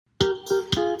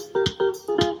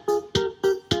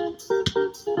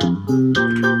Welcome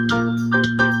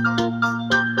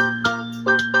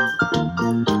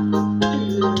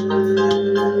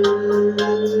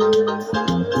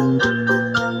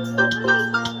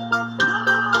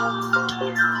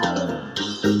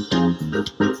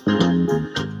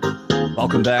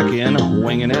back in,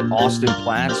 Winging It. Austin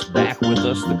Platts back with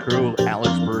us, the crew, Alex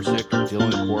Bursick,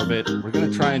 Dylan Corbett. We're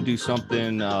going to try and do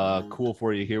something cool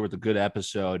for you here with a good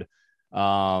episode.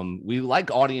 We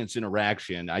like audience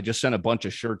interaction. I just sent a bunch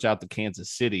of shirts out to Kansas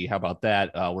City. How about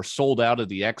that? We're sold out of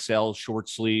the XL short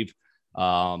sleeve,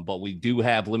 but we do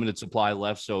have limited supply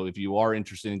left. So if you are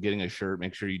interested in getting a shirt,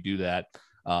 make sure you do that.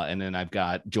 And then I've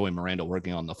got Joey Miranda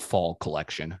working on the fall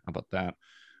collection. How about that?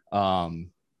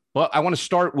 But I want to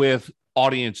start with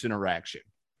audience interaction.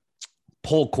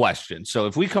 Poll question. So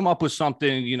if we come up with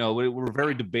something, we're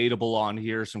very debatable on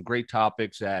here, some great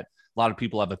topics that a lot of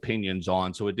people have opinions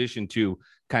on. So in addition to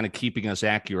kind of keeping us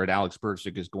accurate, Alex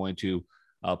Bursick is going to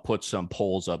put some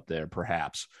polls up there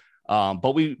perhaps.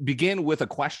 But we begin with a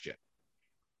question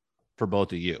for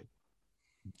both of you.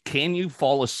 Can you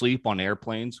fall asleep on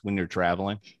airplanes when you're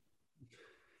traveling?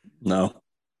 No.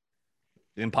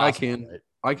 Impossible.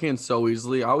 I can so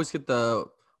easily. I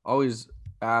always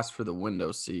ask for the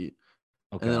window seat.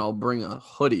 Okay. And then I'll bring a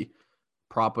hoodie,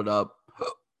 prop it up,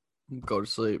 go to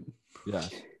sleep. Yeah.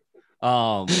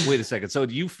 Wait a second. So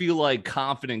do you feel like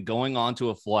confident going onto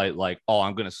a flight like, oh,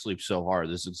 I'm going to sleep so hard,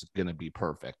 this is going to be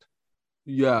perfect?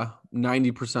 Yeah,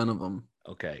 90% of them.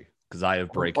 Okay, because I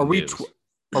have breaking news.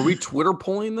 Are we Twitter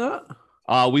polling that?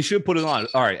 We should put it on.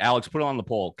 All right, Alex, put it on the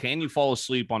poll. Can you fall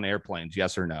asleep on airplanes?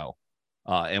 Yes or no?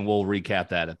 And we'll recap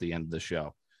that at the end of the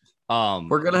show.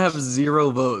 We're going to have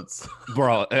 0 votes.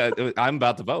 Bro, I'm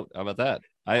about to vote. How about that?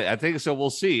 I think so.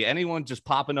 We'll see. Anyone just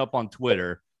popping up on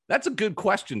Twitter. That's a good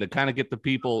question to kind of get the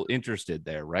people interested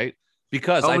there, right?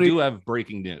 Because I do have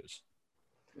breaking news.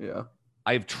 Yeah.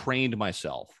 I've trained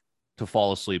myself to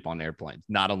fall asleep on airplanes,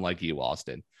 not unlike you,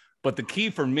 Austin. But the key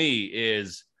for me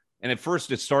is, and at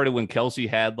first it started when Kelsey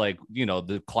had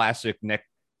the classic neck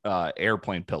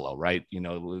airplane pillow, right?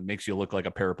 It makes you look like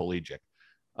a paraplegic.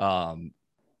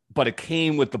 But it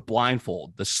came with the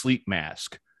blindfold, the sleep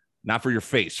mask, not for your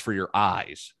face, for your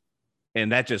eyes.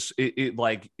 And that just,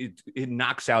 it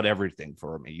knocks out everything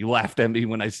for me. You laughed at me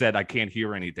when I said I can't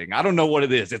hear anything. I don't know what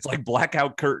it is. It's like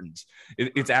blackout curtains.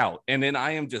 It's out. And then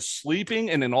I am just sleeping.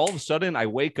 And then all of a sudden I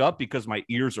wake up because my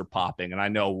ears are popping. And I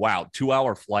know, wow,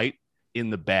 2-hour flight in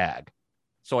the bag.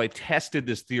 So I tested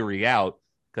this theory out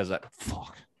because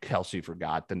Kelsey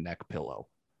forgot the neck pillow.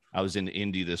 I was in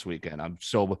Indy this weekend. I'm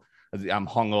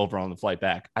hungover on the flight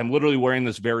back. I'm literally wearing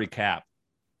this very cap.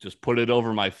 Just put it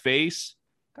over my face.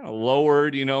 Kind of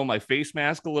lowered, my face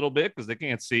mask a little bit because they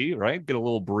can't see, right? Get a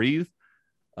little breathe.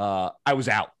 I was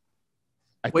out.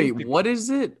 Wait, what is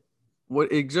it?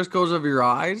 What, it just goes over your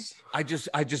eyes? I just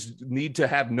need to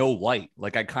have no light.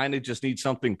 Like I kind of just need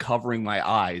something covering my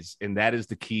eyes. And that is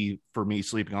the key for me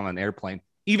sleeping on an airplane.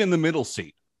 Even the middle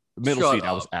seat.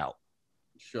 I was out.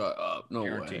 Shut up. No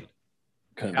Guaranteed.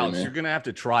 Way. Alex, you're going to have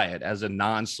to try it as a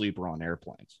non-sleeper on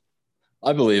airplanes.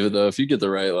 I believe it though, if you get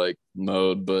the right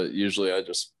mode, but usually an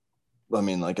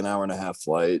hour and a half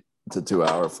flight to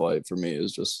 2-hour flight for me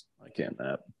is just, I can't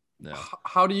nap. No.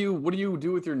 What do you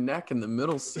do with your neck in the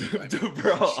middle seat?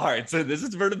 Bro, all right. So this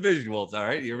is for the visuals. All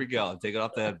right, here we go. I'm taking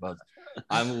off the headphones.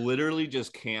 I'm literally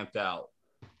just camped out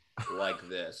like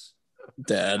this.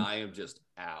 Dad. And I am just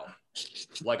out.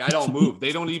 Like I don't move.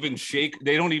 They don't even shake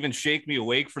me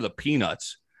awake for the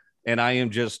peanuts. And I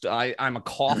am just, I'm a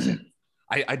coffin.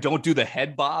 I don't do the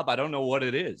head bob. I don't know what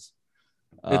it is.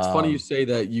 It's funny you say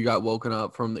that you got woken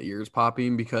up from the ears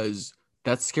popping because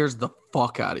that scares the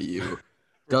fuck out of you,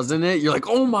 doesn't it? You're like,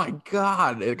 oh my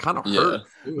God. It kind of hurts.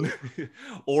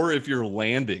 Or if you're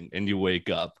landing and you wake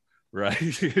up, right?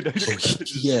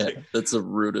 Yeah, that's the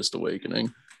rudest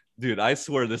awakening. Dude, I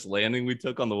swear this landing we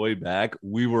took on the way back,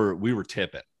 we were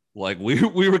tipping. Like we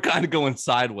were kind of going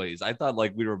sideways. I thought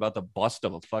we were about to bust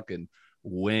up a fucking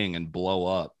wing and blow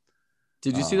up.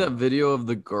 Did you see that video of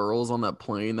the girls on that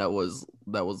plane that was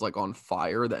on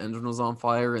fire? The engine was on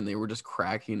fire and they were just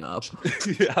cracking up.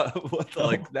 Yeah,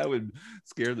 that would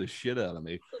scare the shit out of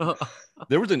me.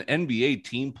 There was an NBA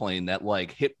team plane that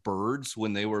hit birds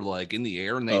when they were in the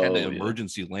air and they had to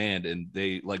emergency land, and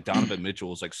they Donovan Mitchell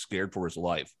was scared for his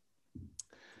life.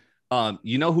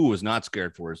 You know who was not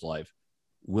scared for his life?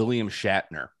 William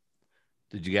Shatner.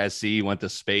 Did you guys see he went to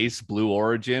space, Blue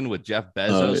Origin with Jeff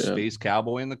Bezos, Space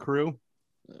Cowboy and the crew?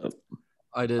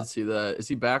 I did see that. Is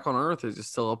he back on Earth or is he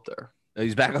still up there?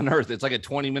 He's back on Earth. It's like a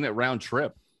 20-minute round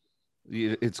trip.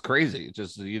 It's crazy. It's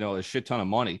just, a shit ton of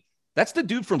money. That's the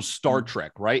dude from Star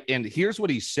Trek, right? And here's what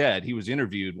he said. He was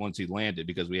interviewed once he landed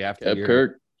because we have to Cap hear.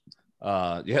 Kirk.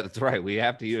 Yeah, that's right. We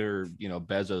have to hear,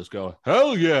 Bezos go,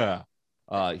 hell yeah.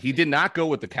 He did not go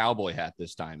with the cowboy hat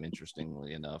this time,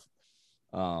 interestingly enough.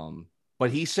 But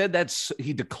he said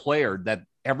he declared that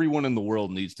everyone in the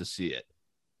world needs to see it.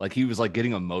 Like he was like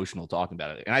getting emotional talking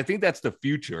about it. And I think that's the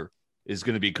future is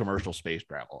going to be commercial space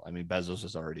travel. I mean, Bezos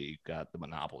has already got the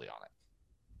monopoly on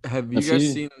it. Have you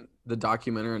guys seen the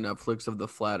documentary on Netflix of the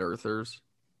Flat Earthers?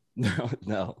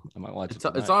 No. I might watch it.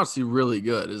 It's honestly really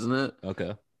good, isn't it?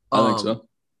 Okay. I think so.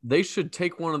 They should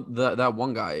take one of that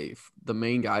one guy, the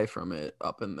main guy from it,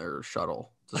 up in their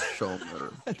shuttle to show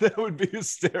him. That would be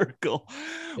hysterical.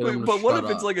 But what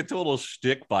if it's like a total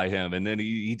shtick by him, and then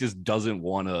he just doesn't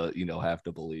want to, have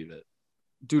to believe it?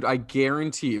 Dude, I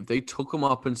guarantee if they took him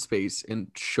up in space and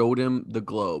showed him the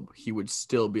globe, he would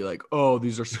still be like, "Oh,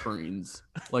 these are screens."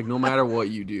 Like no matter what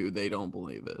you do, they don't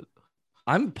believe it.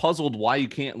 I'm puzzled why you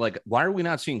can't why are we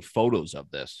not seeing photos of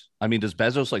this? I mean, does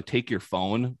Bezos take your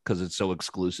phone because it's so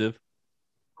exclusive?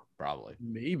 Probably.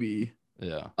 Maybe.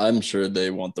 Yeah. I'm sure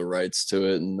they want the rights to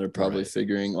it, and they're probably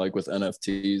figuring with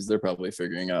NFTs, they're probably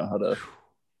figuring out how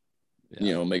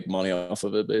to, make money off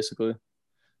of it basically.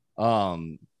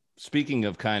 Speaking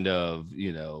of kind of,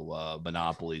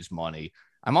 monopolies money,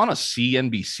 I'm on a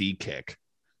CNBC kick.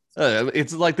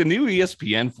 It's like the new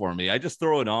ESPN for me. I just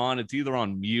throw it on. It's either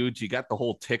on mute. You got the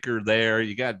whole ticker there.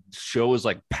 You got shows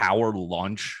like Power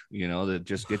Lunch, that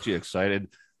just get you excited.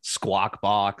 Squawk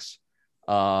Box.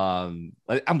 I'm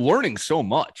learning so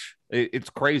much. It's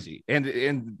crazy. And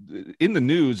in the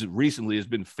news recently has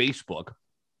been Facebook,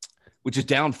 which is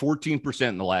down 14%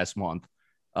 in the last month.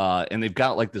 And they've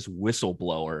got like this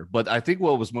whistleblower. But I think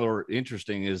what was more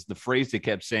interesting is the phrase they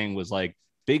kept saying was like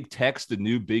big tech's the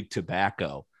new big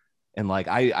tobacco. And like,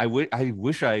 I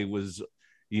wish I was,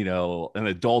 an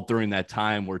adult during that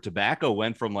time where tobacco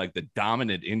went from like the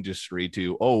dominant industry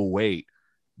to, oh, wait,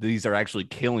 these are actually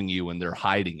killing you and they're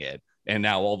hiding it. And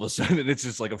now all of a sudden it's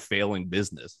just like a failing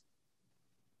business.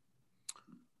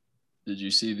 Did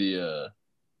you see the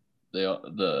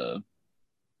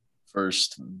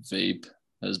first vape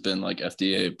has been like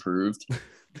FDA approved?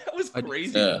 That was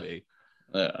crazy to me.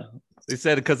 Yeah. They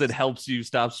said because it helps you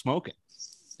stop smoking.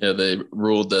 Yeah, they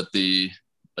ruled that the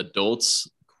adults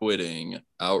quitting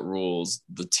outrules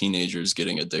the teenagers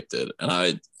getting addicted.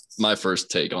 And my first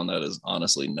take on that is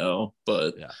honestly no,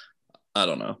 but I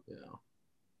don't know. Yeah.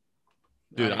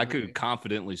 Dude, I could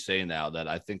confidently say now that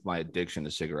I think my addiction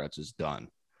to cigarettes is done.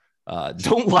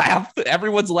 Don't laugh.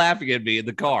 Everyone's laughing at me in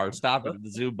the car. Stop it in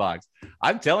the Zoom box.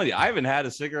 I'm telling you, I haven't had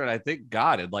a cigarette, I think,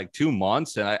 God, in like 2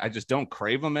 months, and I just don't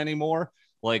crave them anymore.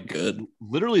 Like, good.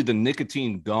 Literally the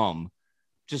nicotine gum,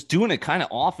 just doing it kind of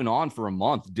off and on for a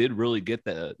month did really get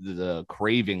the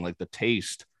craving, like the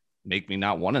taste, make me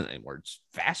not want it anymore. It's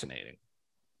fascinating.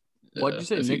 What did you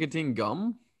say, nicotine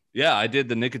gum? Yeah, I did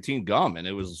the nicotine gum, and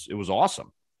it was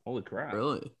awesome. Holy crap.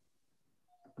 Really?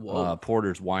 Whoa.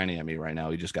 Porter's whining at me right now.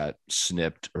 He just got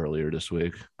snipped earlier this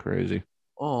week. Crazy.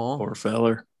 Oh, poor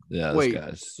feller. Yeah. Wait, this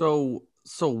guy's...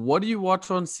 so what do you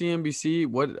watch on CNBC?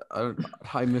 What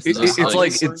I missed.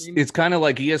 It's kind of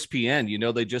like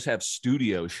ESPN. They just have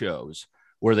studio shows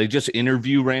where they just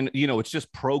interview it's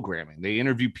just programming. They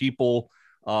interview people.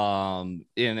 And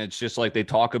it's just like they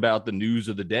talk about the news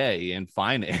of the day and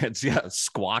finance. Yeah,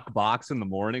 Squawk Box in the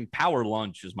morning. Power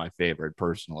Lunch is my favorite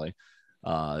personally.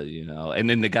 And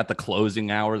then they got the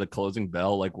closing hour, the closing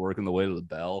bell, like working the way to the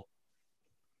bell.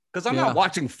 Because I'm not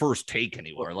watching First Take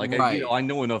anymore. Like I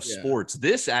know enough sports.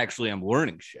 This actually, I'm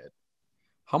learning shit.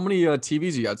 How many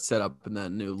TVs you got set up in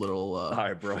that new little? All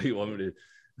right, bro. You want me to?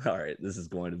 All right, this is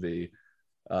going to be.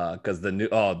 Because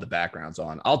the background's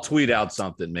on. I'll tweet out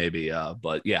something maybe.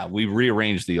 But yeah, we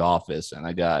rearranged the office and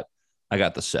I got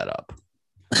the setup.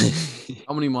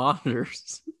 How many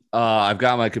monitors? I've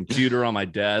got my computer on my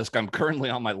desk. I'm currently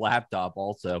on my laptop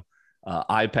also.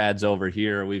 iPads over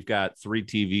here. We've got 3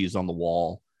 TVs on the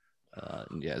wall.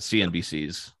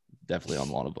 CNBC's definitely on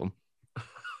one of them.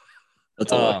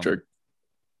 That's electric.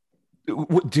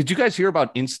 Did you guys hear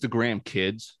about Instagram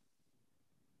Kids?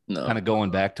 No. Kind of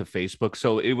going back to Facebook.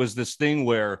 So it was this thing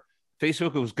where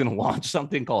Facebook was going to launch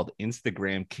something called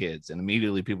Instagram Kids. And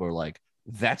immediately people are like,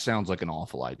 that sounds like an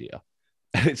awful idea.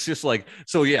 And it's just like,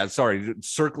 so yeah, sorry,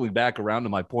 circling back around to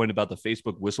my point about the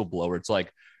Facebook whistleblower. It's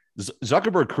like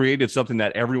Zuckerberg created something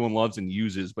that everyone loves and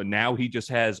uses, but now he just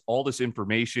has all this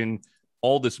information,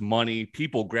 all this money,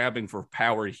 people grabbing for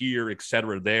power here, et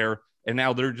cetera, there. And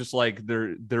now they're just like,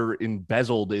 they're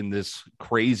embezzled in this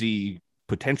crazy,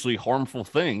 potentially harmful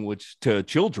thing, which to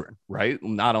children, right?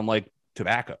 Not unlike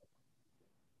tobacco.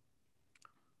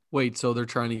 Wait, so they're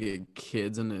trying to get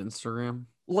kids into Instagram?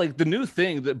 Like the new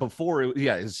thing that before,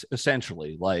 is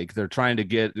essentially like they're trying to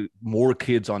get more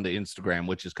kids onto Instagram,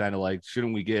 which is kind of like,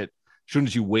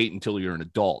 shouldn't you wait until you're an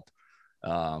adult? I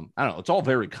don't know. It's all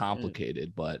very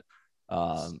complicated, but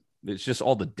it's just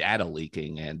all the data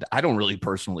leaking. And I don't really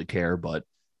personally care, but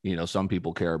some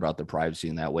people care about their privacy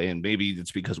in that way. And maybe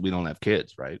it's because we don't have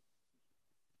kids, right?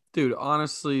 Dude,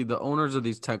 honestly, the owners of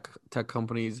these tech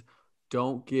companies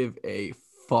don't give a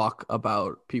fuck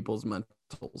about people's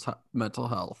mental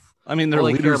health. I mean, they're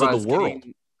leaders of the world.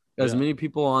 As many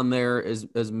people on there,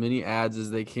 as many ads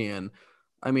as they can.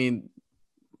 I mean,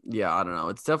 yeah, I don't know.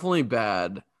 It's definitely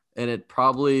bad, and it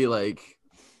probably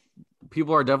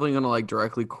people are definitely going to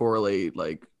directly correlate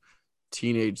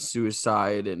teenage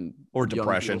suicide and or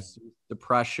depression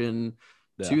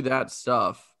to that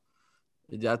stuff.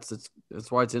 That's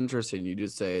why it's interesting. You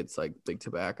just say it's like big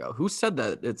tobacco. Who said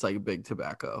that it's like big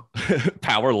tobacco?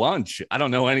 Power Lunch. I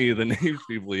don't know any of the names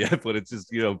people yet, but it's just,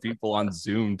 people on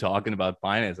Zoom talking about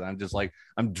finance. And I'm just like,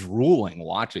 I'm drooling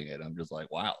watching it. I'm just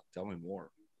like, wow, tell me more.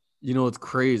 What's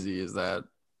crazy is that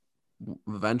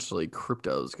eventually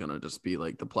crypto is going to just be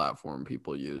like the platform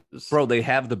people use. Bro, they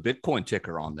have the Bitcoin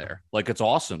ticker on there. Like, it's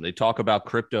awesome. They talk about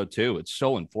crypto too. It's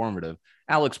so informative.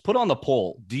 Alex, put on the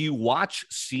poll. Do you watch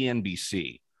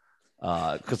CNBC?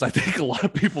 Because I think a lot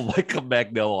of people might come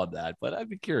back no on that, but I'd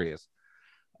be curious.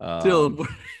 Dylan,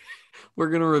 we're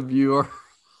going to review our...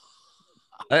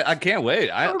 I can't wait.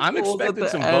 I'm expecting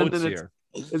some votes here.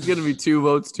 It's going to be 2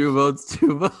 votes, 2 votes,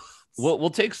 2 votes. We'll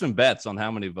take some bets on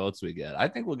how many votes we get. I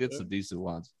think we'll get some decent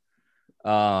ones.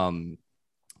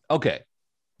 Okay.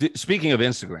 Speaking of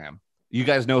Instagram, you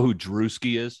guys know who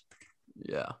Drewski is?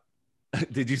 Yeah.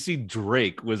 Did you see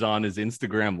Drake was on his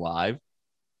Instagram live?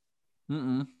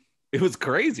 Mm-mm. It was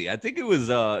crazy. I think it was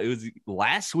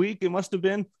last week. It must have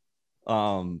been.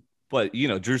 But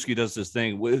Drewski does this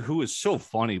thing. Who is so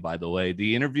funny, by the way.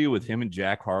 The interview with him and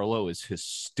Jack Harlow is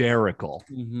hysterical.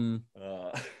 Mm-hmm.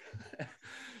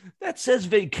 That says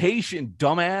vacation,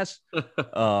 dumbass.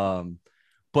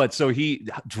 But so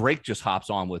Drake just hops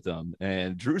on with him,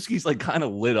 and Drewski's like kind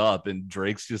of lit up, and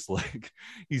Drake's just like,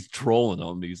 he's trolling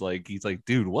him. He's like,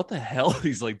 dude, what the hell?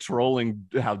 He's like trolling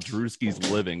how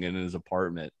Drewski's living in his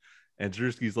apartment. And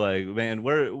Drewski's like, man,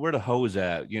 where the hoes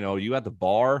at? You at the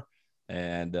bar?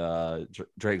 And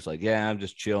Drake's like, yeah, I'm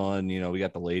just chilling. We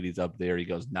got the ladies up there. He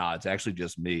goes, nah, it's actually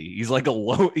just me. He's like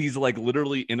he's like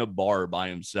literally in a bar by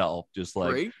himself, just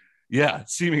like, Drake? Yeah,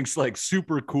 seeming like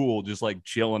super cool, just like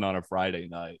chilling on a Friday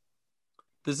night.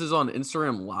 This is on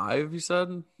Instagram Live, you said?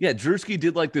 Yeah, Drewski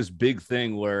did like this big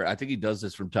thing where I think he does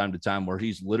this from time to time where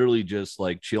he's literally just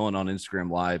like chilling on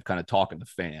Instagram Live, kind of talking to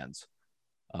fans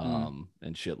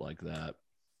and shit like that.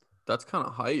 That's kind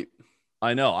of hype.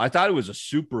 I know. I thought it was a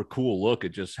super cool look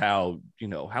at just how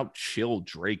chill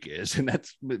Drake is. And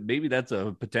maybe that's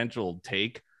a potential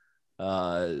take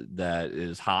that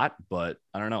is hot, but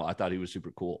I don't know. I thought he was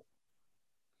super cool.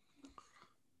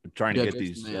 I'm trying to get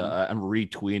these. I'm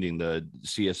retweeting the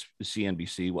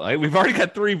CNBC. We've already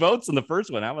got 3 votes in the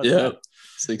first one. How about that?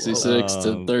 66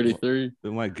 to 33.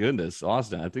 Oh my goodness,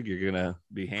 Austin. I think you're going to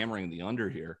be hammering the under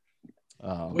here.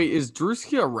 Wait, is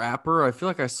Drewski a rapper? I feel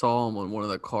like I saw him on one of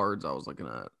the cards I was looking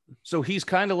at. So he's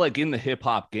kind of like in the hip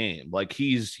hop game. Like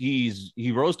he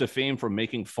rose to fame from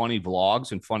making funny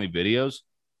vlogs and funny videos.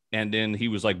 And then he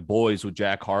was like boys with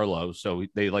Jack Harlow. So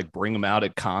they like bring him out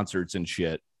at concerts and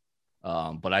shit.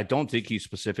 But I don't think he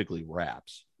specifically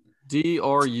raps.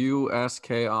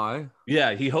 Druski.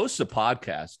 Yeah, he hosts a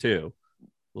podcast too.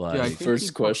 Like, yeah, the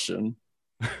first question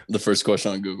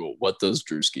on Google, what does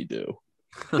Drewski do?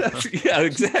 Yeah,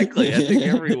 exactly. I think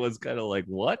everyone's kind of like,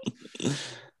 what?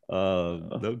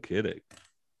 No kidding.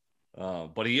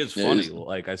 But he is funny.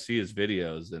 Like, I see his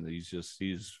videos and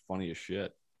he's funny as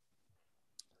shit.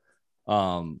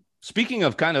 Speaking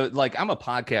of kind of like, I'm a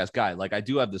podcast guy. Like, I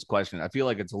do have this question. I feel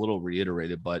like it's a little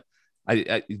reiterated, but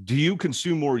I do you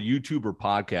consume more YouTube or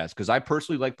podcasts? Because I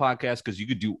personally like podcasts because you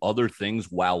could do other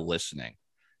things while listening.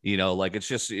 Like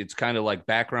it's kind of like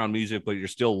background music, but you're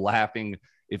still laughing.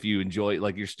 If you enjoy,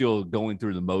 like, you're still going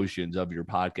through the motions of your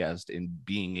podcast and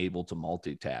being able to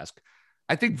multitask.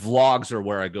 I think vlogs are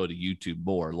where I go to YouTube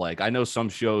more. Like, I know some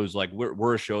shows, like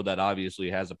we're a show that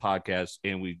obviously has a podcast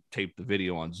and we tape the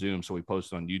video on Zoom. So we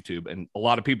post it on YouTube and a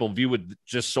lot of people view it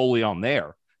just solely on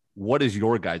there. What is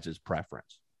your guys'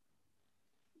 preference?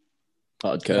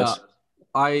 Podcast.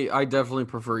 I definitely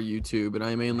prefer YouTube and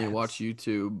I mainly watch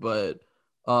YouTube, but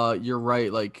you're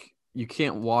right. Like, you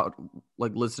can't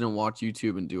listen and watch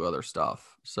YouTube and do other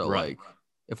stuff. So right. Like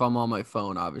if I'm on my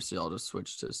phone, obviously I'll just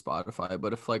switch to Spotify.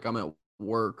 But if like I'm at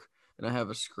work and I have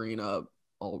a screen up,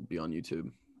 I'll be on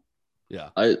YouTube. Yeah.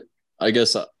 I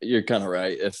guess you're kind of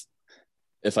right.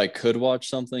 If I could watch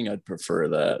something, I'd prefer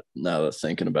that now that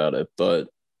thinking about it. But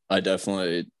I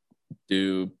definitely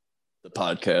do the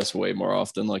podcast way more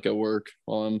often, like at work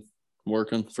while I'm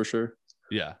working for sure.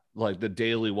 Yeah. Like the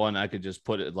daily one, I could just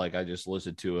put it like I just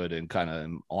listen to it and kind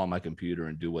of on my computer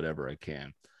and do whatever I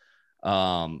can.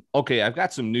 Okay, I've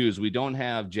got some news. We don't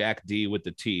have Jack D with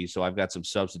the T, so I've got some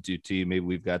substitute T. Maybe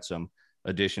we've got some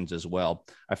additions as well.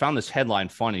 I found this headline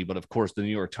funny, but of course the New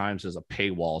York Times has a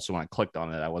paywall, so when I clicked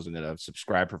on it, I wasn't going to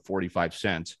subscribe for 45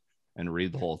 cents and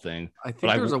read the whole thing. I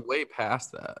think there's a way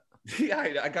past that.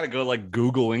 Yeah, I gotta go like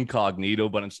Google incognito,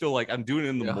 but I'm still like I'm doing it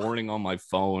in the morning on my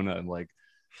phone. I'm like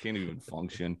can't even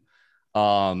function.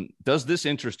 Does this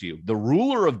interest you? The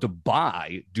ruler of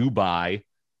Dubai,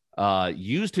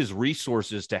 used his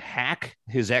resources to hack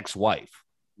his ex-wife.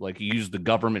 Like he used the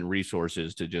government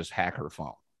resources to just hack her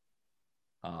phone.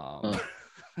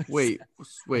 Wait,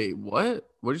 what?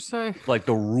 What'd you say? Like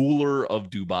the ruler of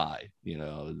Dubai,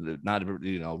 not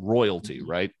royalty,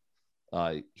 right?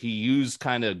 He used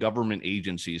kind of government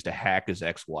agencies to hack his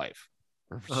ex-wife,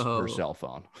 her cell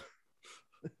phone.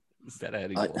 Is that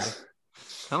any kind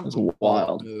of a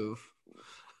wild move?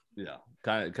 Yeah,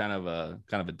 kind of a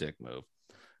dick move.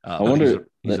 I wonder.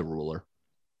 He's a ruler.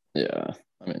 Yeah,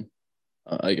 I mean,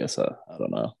 I guess I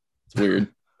don't know. It's weird.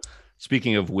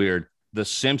 Speaking of weird, The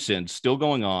Simpsons still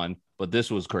going on, but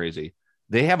this was crazy.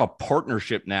 They have a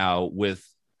partnership now with.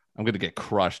 I'm going to get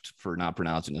crushed for not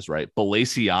pronouncing this right.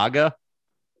 Balenciaga.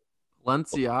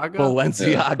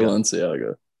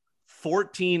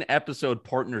 14 episode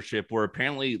partnership where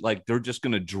apparently like they're just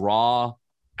going to draw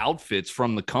outfits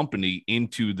from the company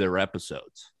into their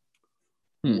episodes.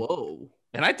 Whoa.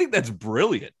 And I think that's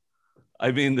brilliant.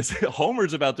 I mean, this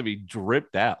Homer's about to be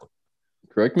dripped out.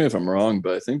 Correct me if I'm wrong,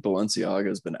 but I think Balenciaga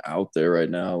has been out there right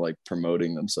now, like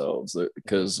promoting themselves.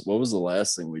 Because what was the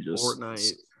last thing we just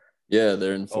Fortnite? Yeah,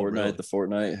 they're in Fortnite, really? The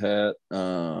Fortnite hat.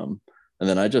 And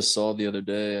then I just saw the other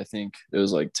day, I think it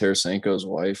was like Tarasenko's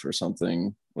wife or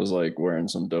something was like wearing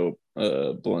some dope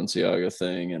Balenciaga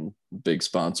thing and big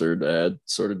sponsored ad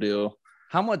sort of deal.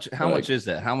 How much is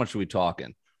that? How much are we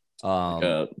talking?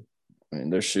 I mean,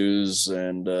 their shoes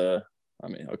and I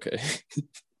mean, okay.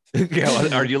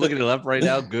 Yeah, are you looking it up right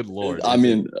now? Good Lord. I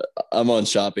mean, I'm on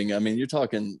shopping. I mean, you're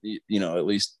talking, at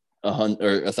least 100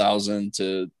 or 1,000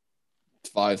 to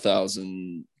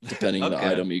 5,000 depending on the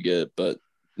item you get, but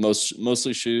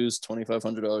mostly shoes,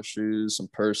 $2,500 shoes, some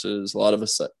purses, a lot of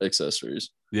accessories.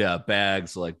 Yeah,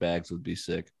 bags would be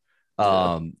sick.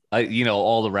 Yeah.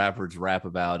 All the rappers rap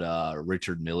about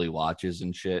Richard Mille watches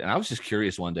and shit, and I was just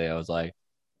curious one day. I was like,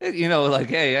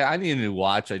 hey, I need a new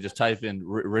watch. I just type in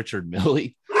Richard Mille.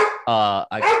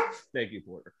 Thank you,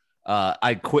 Porter.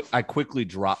 I quickly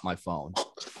dropped my phone.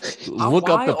 Look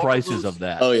up the prices of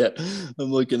that. Oh yeah,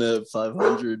 I'm looking at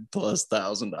 $500 plus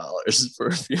 $1,000 for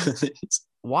a few of these.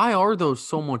 Why are those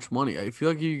so much money? I feel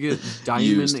like you get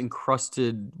diamond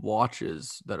encrusted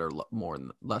watches that are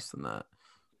less than that.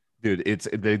 Dude,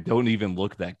 they don't even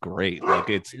look that great. Like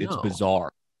it's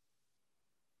bizarre.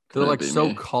 They're like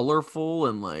so colorful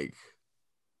and like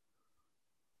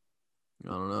I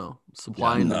don't know,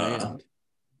 supply and demand.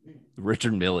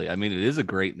 Richard Mille. I mean, it is a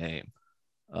great name.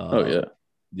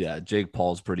 Yeah. Jake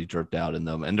Paul's pretty dripped out in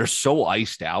them, and they're so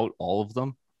iced out, all of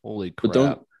them. Holy crap!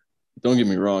 But don't get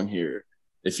me wrong here.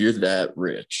 If you're that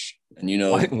rich, and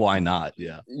why not?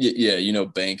 Yeah,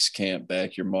 banks can't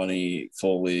back your money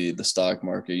fully. The stock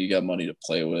market, you got money to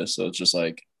play with, so it's just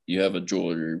like you have a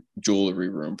jewelry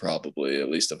room, probably.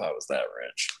 At least if I was that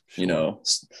rich, sure.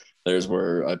 There's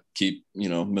where I keep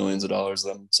millions of dollars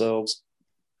themselves.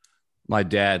 My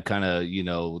dad, kind of,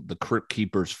 the crypt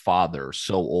keeper's father,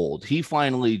 so old. He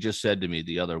finally just said to me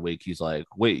the other week, he's like,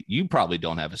 wait, you probably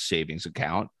don't have a savings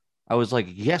account. I was like,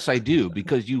 yes, I do,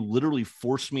 because you literally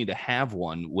forced me to have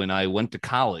one when I went to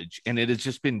college, and it has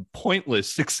just been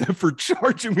pointless except for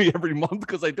charging me every month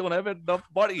because I don't have enough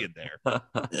money in there.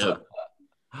 Yeah.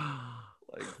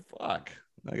 Like, fuck.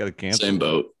 I got to cancel. Same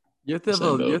boat. You have to have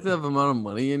amount of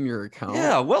money in your account.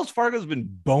 Yeah, Wells Fargo's been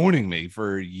boning me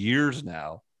for years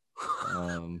now.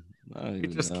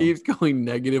 It just keeps going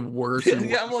negative worse.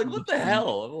 Yeah, I'm like, what the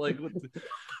hell? I'm like,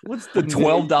 what's the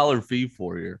 $12 fee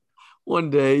for here? One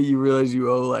day you realize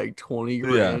you owe like 20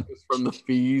 grand just from the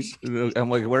fees. I'm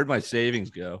like, where'd my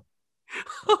savings go?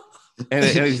 and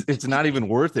it's not even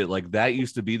worth it. Like that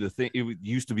used to be the thing. It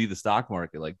used to be the stock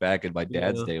market, like back in my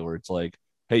dad's day, where it's like,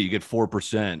 hey, you get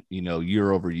 4%,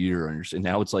 year over year, and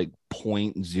now it's like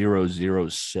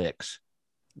 0.006.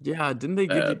 Yeah, didn't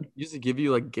they used to give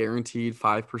you like guaranteed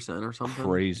 5% or something?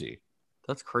 Crazy.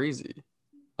 That's crazy.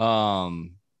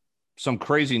 some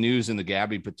crazy news in the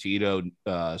Gabby Petito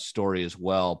story as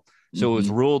well. So it was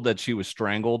ruled that she was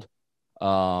strangled,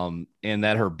 and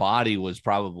that her body was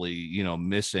probably, you know,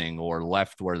 missing or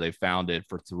left where they found it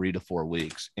for 3 to 4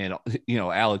 weeks. And, you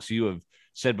know, Alex, you have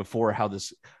said before how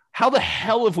the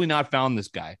hell have we not found this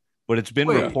guy? But it's been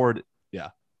reported. Yeah.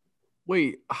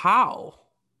 Wait, how?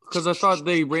 Because I thought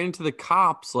they ran into the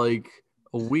cops like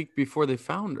a week before they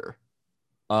found her.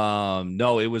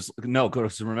 No,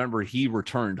 because remember, he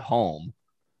returned home.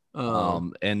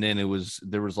 And then there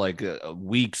was like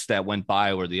weeks that went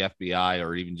by where the FBI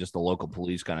or even just the local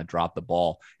police kind of dropped the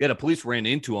ball. Yeah, the police ran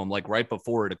into him like right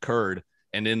before it occurred,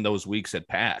 and then those weeks had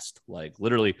passed, like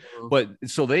literally. But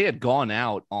so they had gone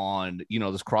out on, you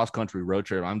know, this cross country road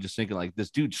trip. I'm just thinking like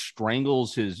this dude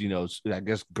strangles his, you know, I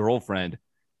guess girlfriend.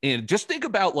 And just think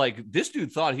about, like, this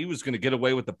dude thought he was going to get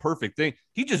away with the perfect thing.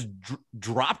 He just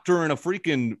dropped her in a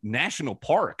freaking national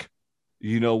park,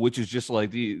 you know, which is just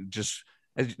like a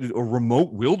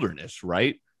remote wilderness,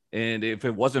 right? And if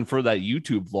it wasn't for that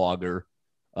YouTube vlogger,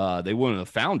 they wouldn't have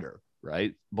found her,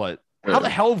 right? But how the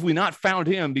hell have we not found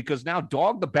him? Because now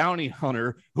Dog the Bounty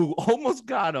Hunter, who almost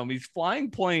got him, he's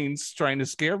flying planes trying to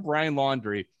scare Brian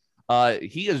Laundrie.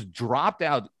 He has dropped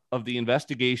out of the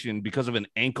investigation because of an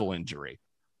ankle injury.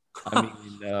 I mean,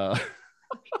 yeah,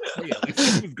 like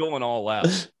he was going all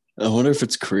out. I wonder if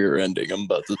it's career ending. I'm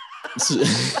about to.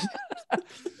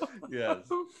 Yes.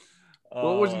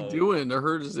 What was he doing to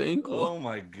hurt his ankle? Oh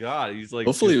my God. He's like,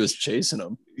 hopefully he was chasing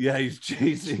him. Yeah, he's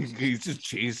just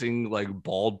chasing like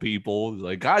bald people. He's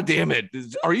like, God damn it.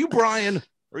 Are you Brian?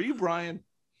 Are you Brian?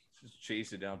 Just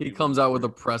chase it down. He comes out with a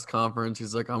press conference.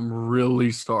 He's like, I'm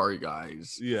really sorry,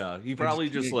 guys. Yeah, he probably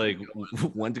just like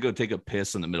went to go take a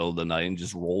piss in the middle of the night and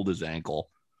just rolled his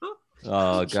ankle.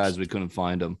 Guys, we couldn't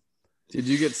find him. Did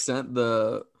you get sent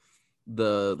the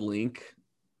link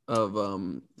of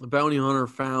the bounty hunter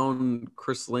found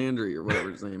Chris Landry or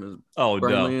whatever his name is? Oh,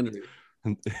 Brian no. Landry.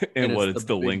 and what it's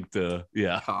the link to,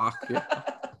 yeah. Cock, yeah.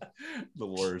 The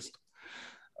worst.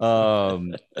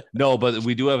 No, but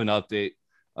we do have an update.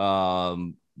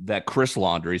 That Chris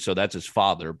Laundrie, so that's his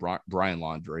father, Brian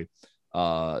Laundrie,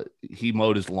 he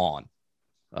mowed his lawn.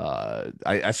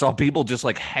 I saw people just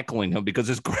like heckling him because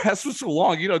his grass was so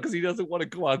long, you know, because he doesn't want to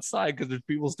go outside because there's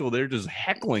people still there just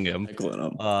heckling him.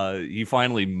 He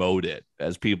finally mowed it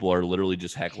as people are literally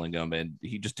just heckling him, and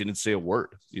he just didn't say a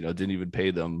word, you know, didn't even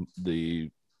pay them the,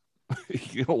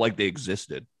 you know, like they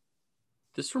existed.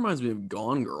 This reminds me of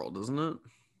Gone Girl, doesn't it?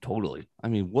 Totally. I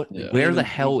mean, where the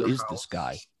hell is this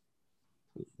guy?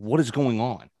 What is going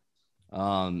on?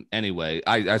 Anyway,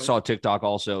 I saw TikTok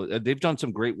also. They've done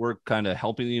some great work kind of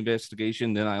helping the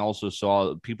investigation. Then I also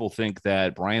saw people think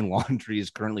that Brian Laundrie is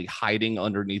currently hiding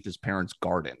underneath his parents'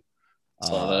 garden.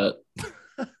 Saw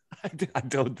that. I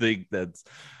don't think that's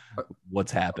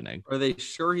what's happening. Are they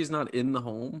sure he's not in the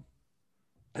home?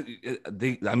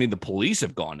 I mean, the police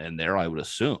have gone in there, I would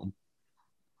assume.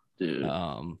 Dude,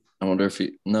 I wonder if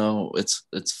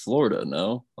it's Florida,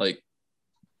 no? Like,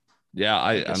 yeah,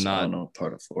 I'm not. I don't know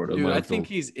part of Florida. Dude, I think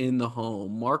he's in the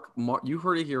home. Mark, you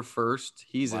heard it here first.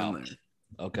 He's in there.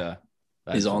 Okay.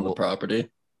 He's on the property.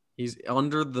 He's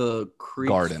under the creek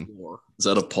garden floor. Is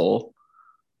that a pole?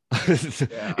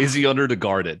 Yeah. Is he under the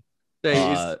garden?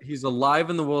 He's alive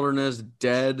in the wilderness,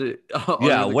 dead.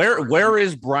 Yeah, where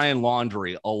is Brian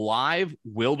Laundrie? Alive,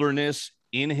 wilderness,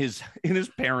 in his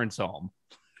parents' home.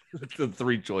 The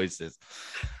three choices.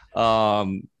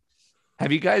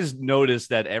 Have you guys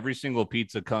noticed that every single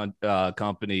pizza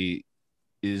company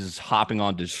is hopping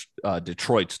on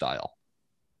Detroit style?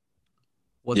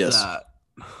 What's that?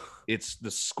 It's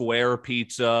the square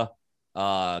pizza,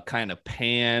 kind of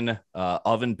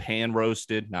oven pan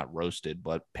roasted, not roasted,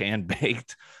 but pan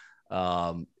baked.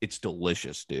 It's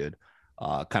delicious, dude.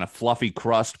 Kind of fluffy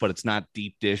crust, but it's not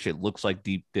deep dish. It looks like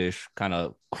deep dish kind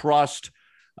of crust,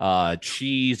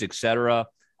 cheese, etc.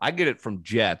 I get it from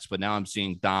Jets, but now I'm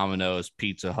seeing Domino's,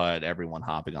 Pizza Hut, everyone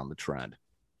hopping on the trend.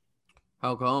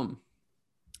 How come?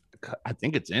 I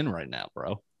think it's in right now,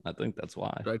 bro. I think that's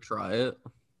why. Should I try it?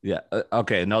 Yeah.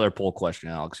 Okay. Another poll question,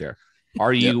 Alex, here.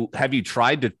 Have you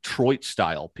tried Detroit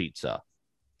style pizza?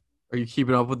 Are you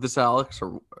keeping up with this, Alex,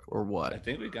 or what? I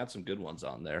think we got some good ones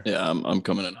on there. Yeah, I'm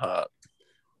coming in hot.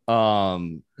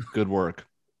 Good work.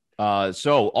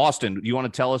 So Austin, you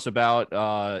want to tell us about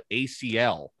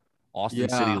ACL? Austin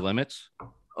City Limits.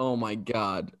 Oh my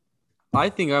God, I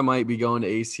think I might be going to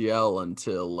ACL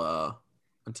until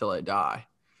I die.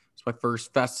 It's my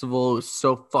first festival. It was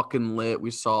so fucking lit.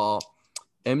 We saw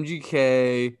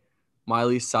MGK,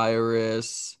 Miley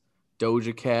Cyrus,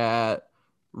 Doja Cat,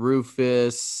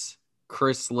 Rufus,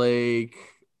 Chris Lake.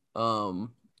 Do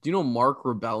you know Mark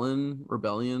Rebellion?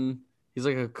 He's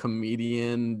like a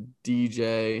comedian,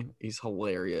 DJ. He's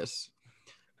hilarious.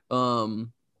 Who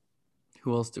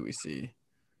else do we see?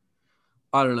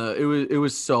 I don't know. It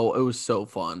was so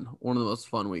fun. One of the most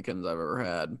fun weekends I've ever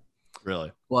had.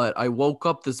 Really? But I woke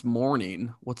up this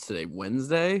morning. What's today?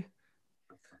 Wednesday?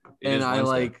 And I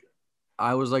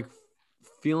was like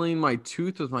feeling my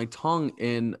tooth with my tongue,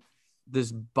 and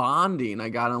this bonding I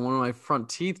got on one of my front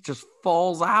teeth just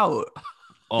falls out.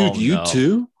 Dude, you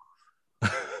too?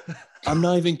 I'm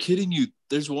not even kidding you.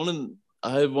 I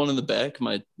have one in the back of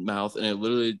my mouth, and it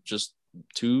literally just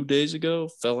 2 days ago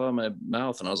fell out of my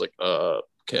mouth, and I was like,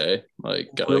 okay, like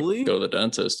gotta go to the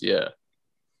dentist. Yeah.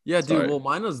 Yeah, dude. Well,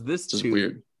 mine was this just tooth,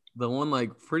 weird. The one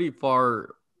like pretty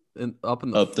far up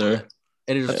in the up there,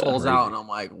 and it just falls out, and I'm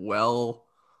like, well,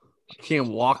 I can't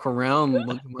walk around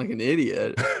looking like an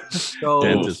idiot. So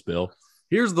dentist bill.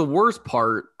 Here's the worst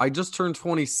part. I just turned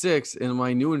 26 and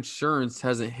my new insurance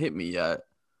hasn't hit me yet.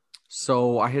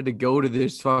 So I had to go to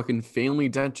this fucking family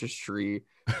dentistry.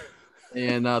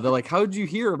 And they're like, how'd you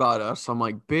hear about us? I'm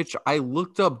like, bitch, I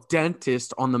looked up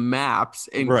dentist on the maps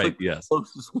and clicked the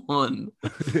closest one.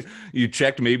 You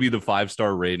checked maybe the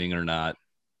 5-star rating or not.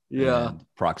 Yeah.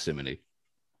 Proximity.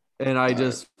 And I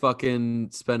just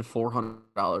fucking spent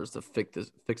 $400 to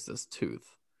fix this tooth.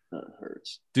 That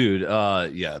hurts, dude.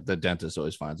 Yeah, the dentist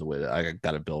always finds a way. I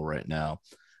got a bill right now.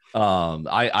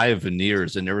 I have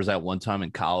veneers, and there was that one time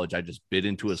in college I just bit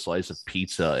into a slice of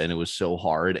pizza, and it was so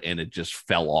hard, and it just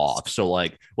fell off. So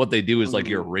like, what they do is like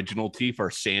your original teeth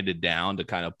are sanded down to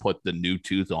kind of put the new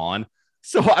tooth on.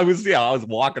 So I was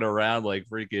walking around like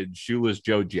freaking shoeless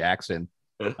Joe Jackson.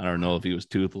 I don't know if he was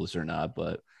toothless or not,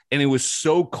 and it was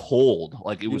so cold.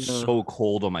 Like it was so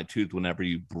cold on my tooth whenever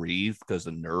you breathe because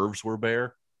the nerves were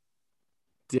bare.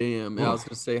 Damn. I was going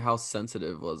to say, how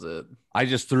sensitive was it? I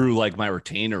just threw like my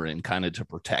retainer in kind of to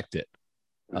protect it.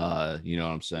 You know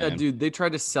what I'm saying? Yeah, dude, they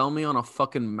tried to sell me on a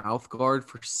fucking mouth guard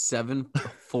for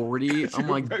 $740. I'm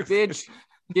like, bitch,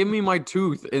 give me my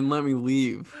tooth and let me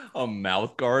leave. A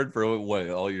mouth guard for what,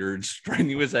 all your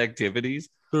strenuous activities?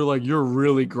 They're like, you're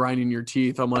really grinding your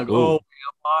teeth. I'm like, oh,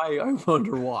 I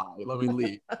wonder why. Let me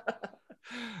leave.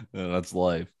 That's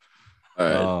life.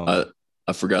 All right.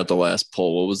 I forgot the last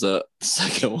poll. What was that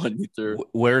second one you threw?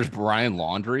 Where's Brian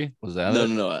Laundrie? Was that it?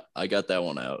 No. I got that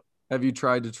one out. Have you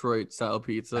tried Detroit style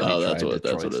pizza? Oh, that's what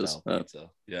it is. Pizza.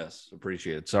 Yes,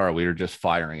 appreciate it. Sorry, we were just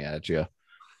firing at you.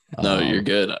 No, you're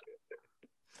good.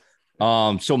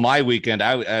 So my weekend,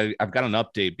 I've got an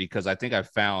update because I think I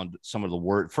found some of the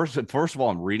word. First of all,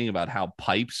 I'm reading about how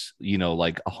pipes,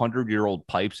 like 100-year-old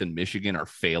pipes in Michigan are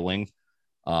failing,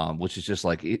 which is just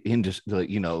like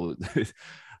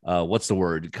what's the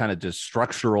word? Kind of just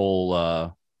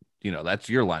structural. That's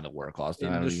your line of work, Austin.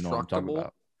 I don't even know what I'm talking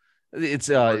about. It's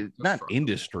not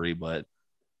industry, but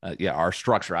our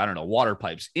structure. I don't know. Water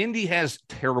pipes. Indy has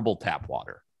terrible tap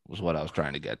water. Was what I was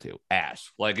trying to get to.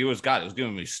 Ass. Like it was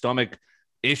giving me stomach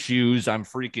issues. I'm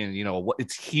freaking,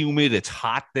 it's humid. It's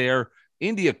hot there.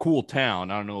 Indy, a cool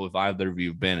town. I don't know if either of you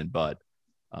have been, but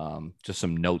just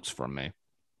some notes from me.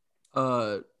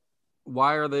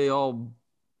 Why are they all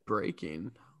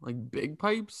breaking? Like big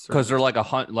pipes? Because they're like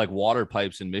water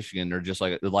pipes in Michigan. They're just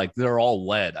like they're all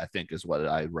lead, I think is what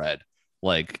I read.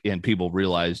 Like, and people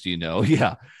realized,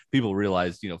 people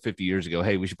realized, 50 years ago,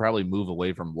 hey, we should probably move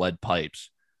away from lead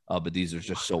pipes. But these are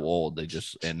just so old.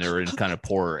 They're in kind of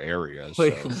poorer areas.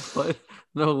 Wait, what?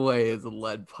 No way is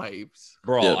lead pipes.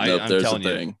 Bro, I'm telling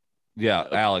you. Yeah,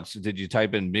 Alex, did you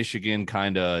type in Michigan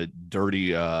kind of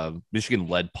dirty Michigan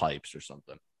lead pipes or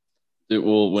something?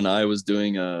 When I was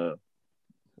doing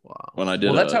when I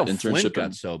did that's how internship Flint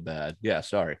got so bad. Yeah,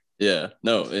 sorry. Yeah,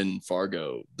 no, in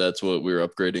Fargo, that's what we were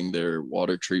upgrading their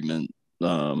water treatment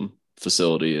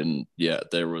facility, and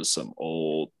there was some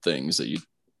old things that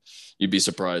you'd be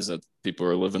surprised that people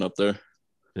are living up there.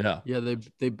 Yeah,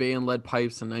 they banned lead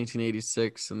pipes in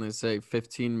 1986, and they say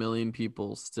 15 million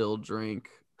people still drink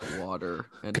water.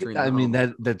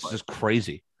 That's just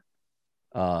crazy.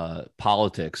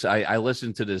 Politics. I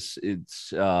listened to this.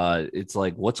 It's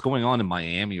like what's going on in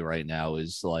Miami right now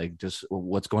is like just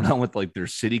what's going on with like their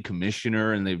city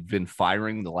commissioner, and they've been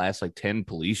firing the last like 10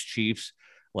 police chiefs.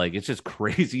 Like it's just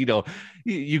crazy.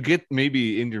 You get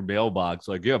maybe in your mailbox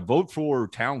like, vote for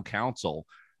town council.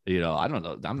 I don't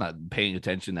know. I'm not paying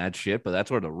attention to that shit, but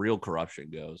that's where the real corruption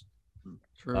goes.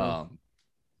 True.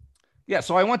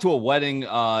 So I went to a wedding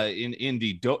in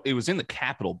Indy. It was in the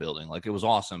Capitol building. Like it was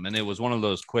awesome. And it was one of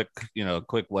those quick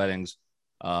weddings,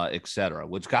 etc.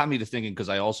 Which got me to thinking, because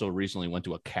I also recently went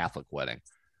to a Catholic wedding.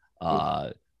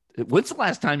 When's the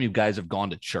last time you guys have gone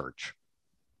to church?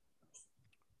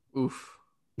 Oof.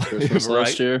 Christmas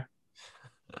last year.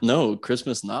 No,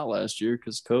 Christmas not last year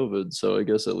because COVID. So I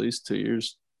guess at least 2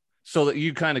 years. So that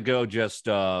you kind of go just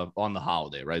on the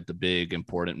holiday, right? The big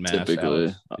important mass. Typically,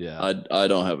 out. Yeah. I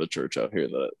don't have a church out here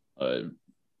that I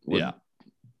would. Yeah.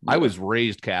 I was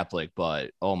raised Catholic, but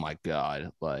oh my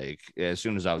God, like as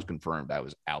soon as I was confirmed, I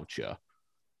was out ya.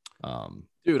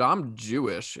 Dude, I'm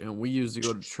Jewish, and we used to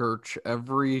go to church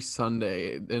every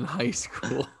Sunday in high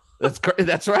school.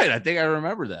 That's right. I think I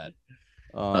remember that.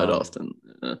 Not often,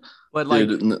 but like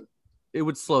it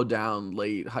would slow down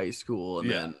late high school, and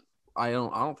then I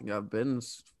don't think I've been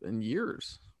in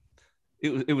years.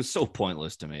 It was so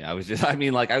pointless to me.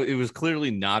 It was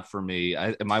clearly not for me.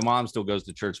 My mom still goes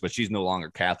to church, but she's no longer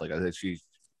Catholic. I think she's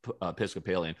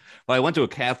Episcopalian. But I went to a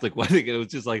Catholic wedding, and it was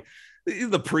just like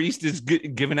the priest is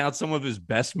giving out some of his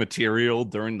best material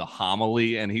during the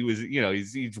homily, and he was,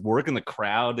 he's working the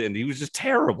crowd, and he was just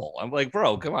terrible. I'm like,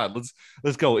 bro, come on,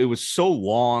 let's go. It was so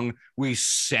long. We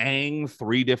sang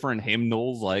 3 different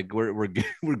hymnals. Like we're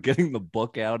getting the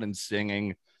book out and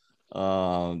singing.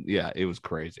 It was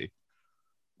crazy.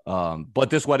 But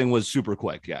this wedding was super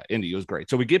quick. Yeah, Indy, it was great.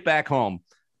 So we get back home.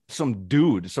 Some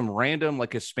random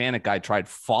like Hispanic guy tried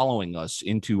following us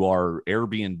into our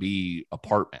Airbnb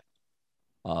apartment.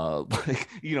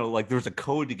 Like there's a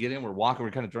code to get in. We're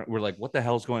walking, we're like, what the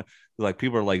hell's going on? Like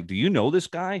people are like, do you know this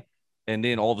guy? And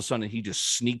then all of a sudden he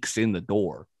just sneaks in the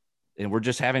door. And we're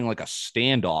just having like a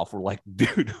standoff. We're like,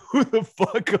 dude, who the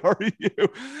fuck are you?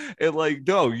 And like,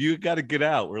 no, you got to get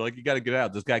out. We're like, you got to get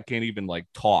out. This guy can't even like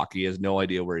talk. He has no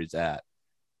idea where he's at.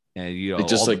 And,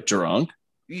 just like drunk.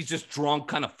 He's just drunk,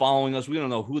 kind of following us. We don't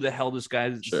know who the hell this guy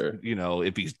is, sure.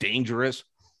 If he's dangerous.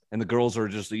 And the girls are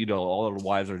just, all the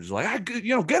wives are just like, get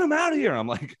him out of here. I'm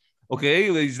like, okay,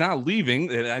 he's not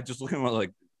leaving. And I just look at him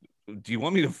like, do you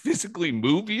want me to physically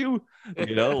move you?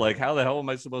 Like how the hell am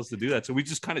I supposed to do that? So we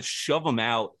just kind of shove him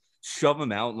out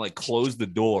and like close the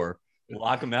door,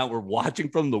 lock him out. We're watching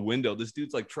from the window. This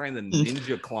dude's like trying to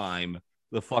ninja climb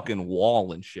the fucking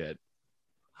wall and shit.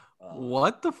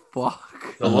 What the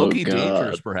fuck? The low-key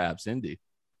dangerous, perhaps, Indy.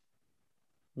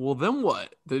 Well, then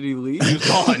what? Did he leave? He was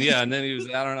gone, yeah. And then he was,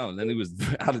 I don't know. And then he was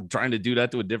out trying to do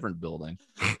that to a different building.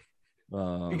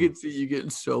 You can see you getting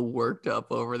so worked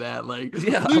up over that. Like,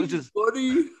 yeah, I was just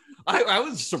funny. I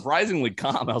was surprisingly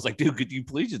calm. I was like, dude, could you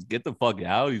please just get the fuck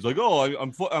out? He's like, oh,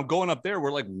 I'm going up there.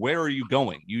 We're like, where are you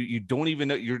going? You don't even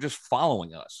know. You're just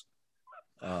following us.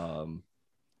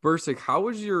 Bursic, how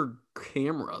is your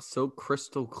camera so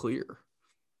crystal clear?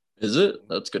 Is it?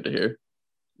 That's good to hear.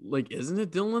 Like, isn't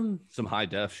it, Dylan? Some high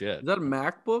def shit. Is that a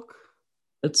MacBook?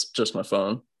 It's just my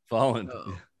phone. Phone.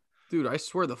 Oh. Dude, I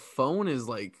swear the phone is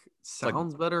like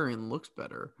sounds better and looks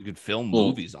better. You could film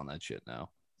movies on that shit now.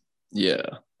 Yeah,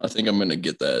 I think I'm gonna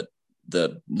get that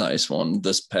nice one.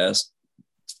 This past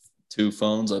 2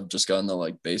 phones, I've just gotten the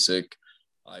like basic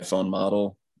iPhone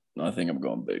model. I think I'm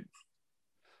going big.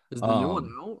 Is the new one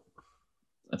out?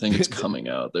 I think it's coming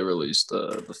out. They released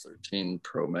the 13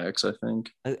 Pro Max, I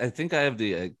think. I think I have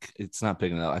the. It's not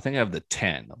picking up. I think I have the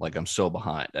 10. Like I'm so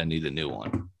behind. I need a new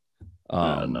one. No,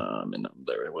 I'm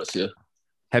there with you.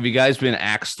 Have you guys been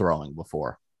axe throwing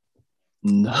before?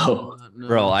 No.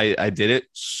 Bro, I did it.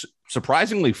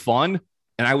 Surprisingly fun,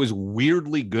 and I was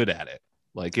weirdly good at it.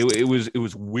 Like it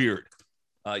was weird.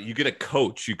 You get a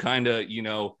coach. You kind of,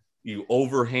 you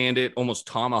overhand it, almost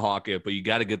tomahawk it, but you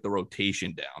got to get the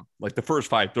rotation down. Like the first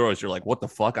 5 throws, you're like, what the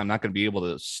fuck? I'm not going to be able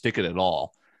to stick it at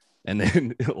all. And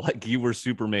then like you were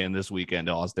Superman this weekend,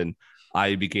 Austin,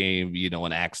 I became,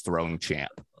 an axe throwing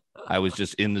champ. I was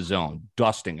just in the zone,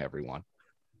 dusting everyone.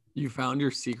 You found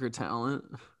your secret talent?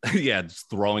 Yeah,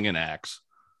 just throwing an axe.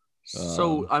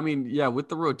 So, I mean, yeah, with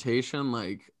the rotation,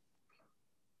 like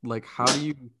how do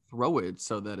you throw it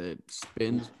so that it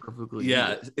spins perfectly?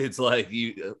 Yeah, it's like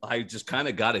I just kind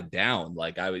of got it down.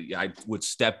 Like I would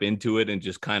step into it and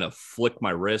just kind of flick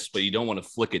my wrist, but you don't want to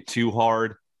flick it too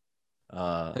hard.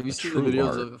 Have you seen the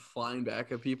videos of flying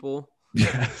back at people?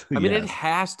 Yeah. I mean, it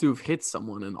has to have hit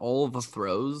someone in all of the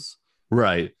throws.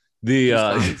 Right.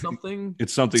 Something.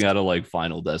 It's something out of like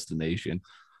Final Destination.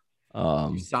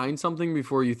 You sign something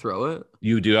before you throw it?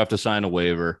 You do have to sign a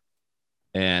waiver.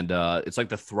 And it's like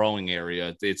the throwing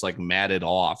area. It's like matted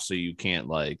off, so you can't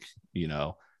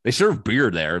they serve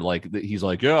beer there. Like he's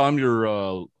like, yeah, I'm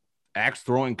your axe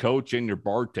throwing coach and your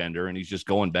bartender, and he's just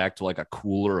going back to like a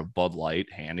cooler of Bud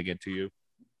Light, handing it to you.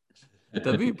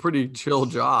 That'd be a pretty chill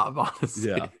job,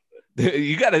 honestly. Yeah.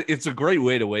 It's a great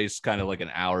way to waste kind of like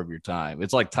an hour of your time.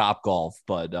 It's like Top Golf,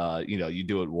 but you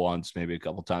do it once, maybe a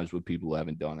couple times with people who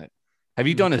haven't done it. Have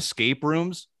you done escape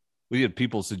rooms? We had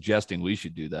people suggesting we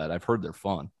should do that. I've heard they're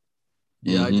fun.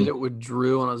 Yeah, I did it with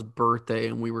Drew on his birthday,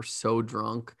 and we were so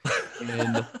drunk.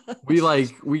 And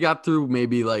we got through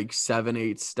maybe like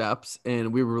 7-8 steps,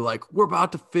 and we were like, we're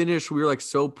about to finish. We were like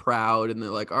so proud, and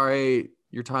they're like, all right,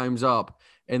 your time's up.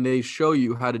 And they show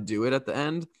you how to do it at the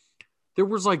end. There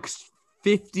was like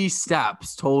 50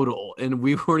 steps total, and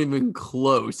we weren't even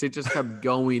close. It just kept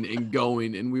going and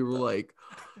going, and we were like,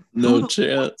 no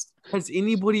chance. Has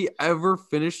anybody ever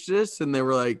finished this? And they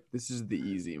were like, this is the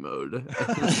easy mode.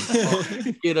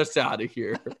 Get us out of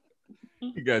here.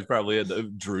 You guys probably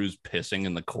had Drew's pissing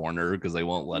in the corner because they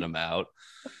won't let him out.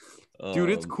 Dude,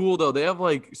 it's cool though. They have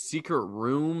like secret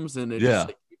rooms, and it's just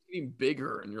like getting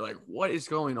bigger, and you're like, what is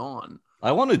going on?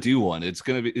 I want to do one.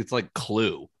 It's like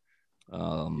Clue.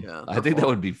 I think that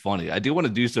would be funny. I do want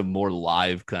to do some more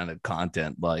live kind of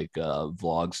content, like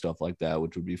vlog stuff like that,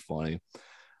 which would be funny.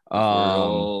 We're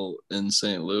all in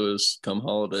St. Louis come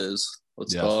holidays.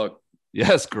 Let's talk.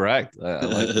 Yes, correct. I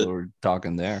like what we're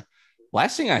talking there.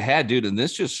 Last thing I had, dude, and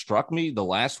this just struck me the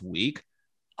last week.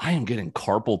 I am getting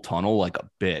carpal tunnel like a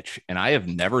bitch, and I have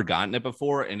never gotten it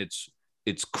before, and it's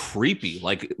creepy.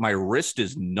 Like my wrist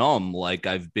is numb, like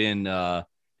I've been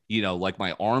like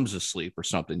my arm's asleep or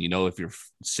something, if you're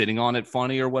sitting on it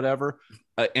funny or whatever.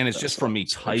 And it's just from me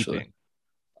typing.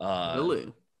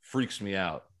 Really? Freaks me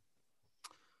out.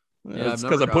 Yeah, it's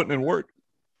because I'm putting in work.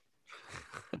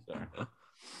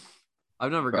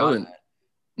 I've never gotten it.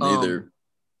 Neither.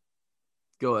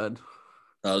 Go ahead.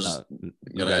 I was just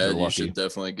gonna add, you should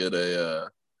definitely get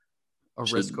a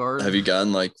wrist guard. Have you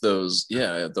gotten like those?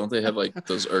 Yeah, don't they have like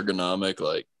those ergonomic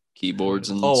like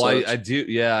keyboards and such? I do.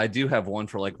 Yeah, I do have one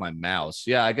for like my mouse.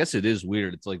 Yeah, I guess it is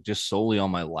weird. It's like just solely on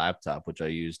my laptop, which I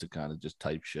use to kind of just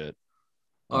type shit.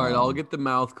 All right, I'll get the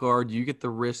mouth guard. You get the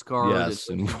wrist guard. Yes,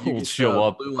 and we'll show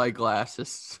up. Blue light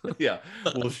glasses. Yeah,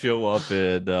 we'll show up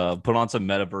and put on some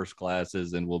metaverse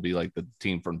glasses, and we'll be like the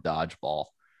team from Dodgeball.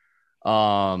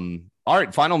 All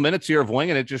right, final minutes here of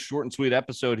Winging It. Just short and sweet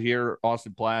episode here.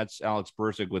 Austin Platts, Alex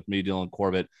Bursick with me, Dylan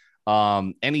Corbett.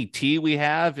 Any tea we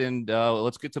have, and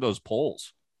let's get to those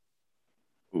polls.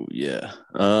 Oh yeah.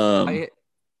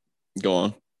 Go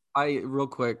on. Real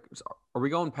quick. Are we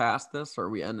going past this, or are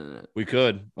we ending it? We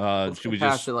could. Should we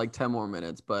pass it like 10 more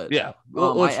minutes? But yeah,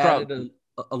 I added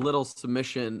a little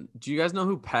submission. Do you guys know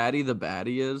who Patty the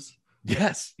Baddie is?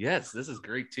 Yes. This is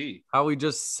great tea. How we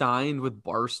just signed with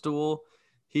Barstool.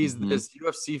 He's this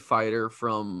UFC fighter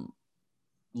from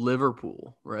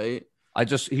Liverpool, right?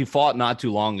 He fought not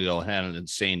too long ago, had an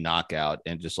insane knockout,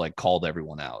 and just like called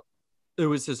everyone out. It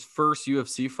was his first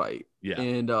UFC fight. Yeah.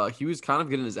 And he was kind of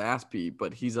getting his ass beat,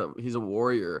 but he's a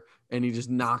warrior, and he just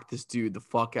knocked this dude the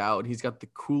fuck out. He's got the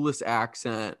coolest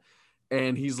accent,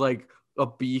 and he's like a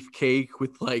beefcake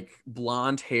with like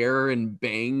blonde hair and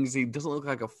bangs. He doesn't look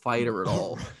like a fighter at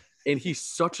all. And he's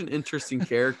such an interesting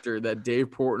character that Dave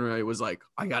Portnoy was like,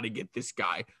 I got to get this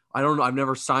guy. I don't know. I've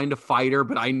never signed a fighter,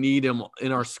 but I need him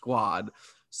in our squad.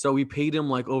 So we paid him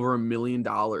like over $1 million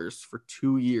for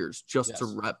 2 years just to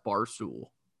rep Barstool.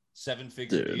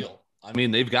 7-figure deal. I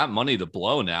mean, they've got money to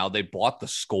blow now. They bought the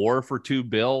Score for $2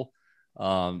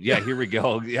 billion. Here we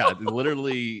go. Yeah,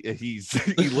 literally, he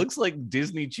looks like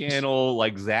Disney Channel,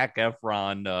 like Zac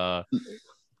Efron.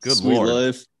 Good Sweet Lord.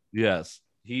 Life. Yes,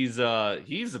 he's a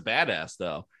badass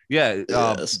though. Yeah,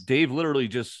 yes. Dave literally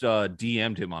just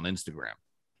DM'd him on Instagram.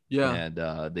 Yeah,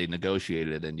 and they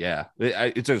negotiated, and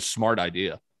it's a smart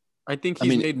idea. I think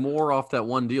he's made more off that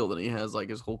one deal than he has like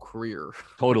his whole career.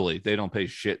 Totally. They don't pay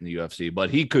shit in the UFC,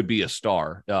 but he could be a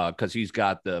star because he's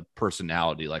got the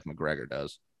personality like McGregor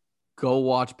does. Go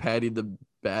watch Patty the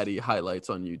Baddie highlights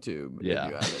on YouTube.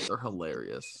 Yeah. They're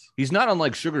hilarious. He's not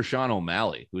unlike Sugar Sean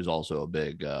O'Malley, who's also a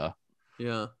big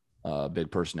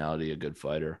personality, a good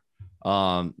fighter.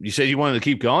 You said you wanted to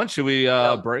keep going. Should we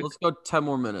break? Let's go 10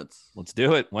 more minutes. Let's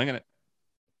do it. Winging it.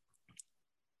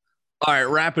 All right,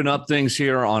 wrapping up things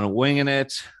here on Winging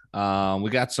It. We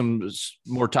got some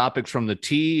more topics from the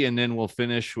tea, and then we'll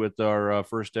finish with our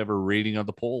first ever reading of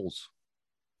the polls.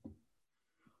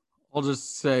 I'll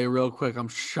just say real quick, I'm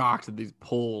shocked at these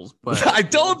polls, but I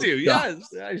told you, yes,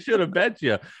 I should have bet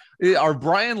you. Our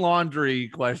Brian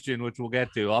Laundrie question, which we'll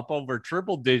get to, up over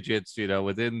triple digits,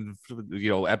 within,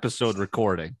 episode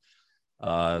recording.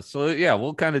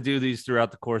 We'll kind of do these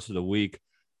throughout the course of the week.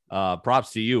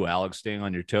 Props to you, Alex, staying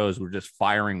on your toes. We're just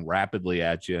firing rapidly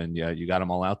at you, and you got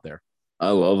them all out there. I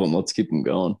love them. Let's keep them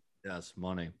going. Yes,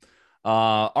 money.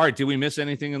 All right. Did we miss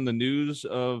anything in the news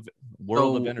of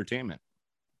world of entertainment?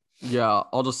 Yeah,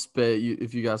 I'll just spit.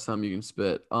 If you got something, you can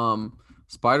spit.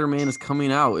 Spider-Man is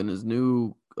coming out in his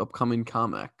new upcoming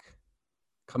comic,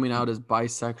 coming out as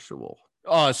bisexual.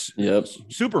 Yep.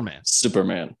 Superman.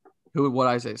 Who would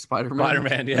I say? Spider-Man?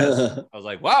 Spider-Man, yes. I was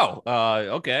like, wow,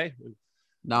 okay.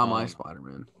 Not my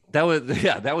Spider-Man.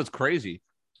 That was crazy.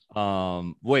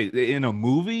 Wait, in a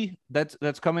movie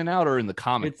that's coming out or in the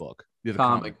comic book? The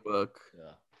comic book.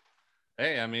 Yeah.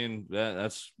 Hey, I mean,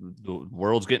 that's the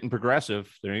world's getting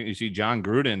progressive. There you see John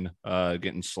Gruden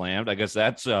getting slammed. I guess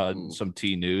that's some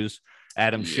T news.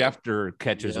 Adam Schefter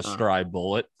catches a stride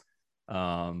bullet.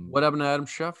 What happened to Adam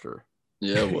Schefter?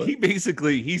 Yeah, what?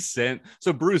 he sent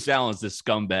so Bruce Allen's this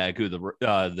scumbag who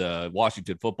the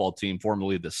Washington football team,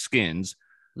 formerly the Skins,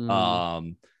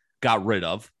 got rid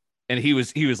of, and he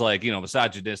was like,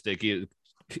 misogynistic,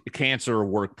 cancer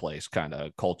workplace kind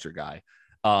of culture guy.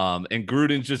 And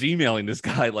Gruden's just emailing this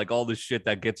guy like all this shit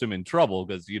that gets him in trouble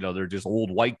because they're just old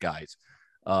white guys.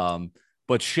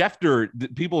 But Schefter,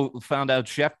 people found out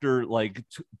Schefter like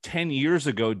 10 years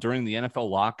ago during the NFL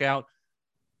lockout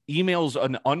emails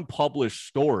an unpublished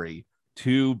story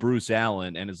to Bruce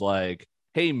Allen and is like,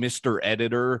 hey, Mr.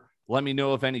 Editor, let me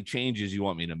know if any changes you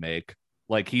want me to make.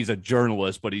 Like he's a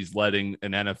journalist, but he's letting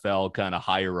an NFL kind of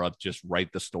higher up just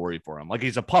write the story for him. Like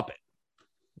he's a puppet.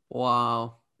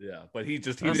 Wow. Yeah, but he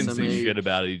didn't say shit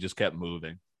about it. He just kept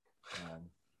moving.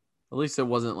 At least it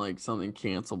wasn't like something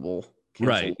cancelable.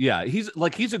 Right. Yeah. He's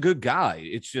a good guy.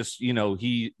 It's just,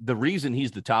 the reason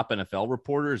he's the top NFL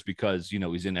reporter is because,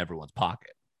 he's in everyone's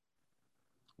pocket.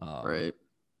 Right.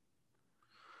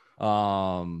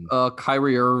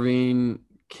 Kyrie Irving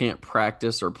can't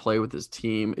practice or play with his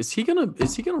team. Is he gonna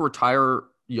retire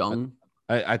young?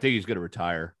 I think he's gonna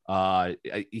retire.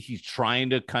 He's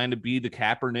trying to kind of be the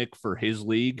Kaepernick for his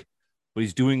league, but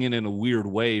he's doing it in a weird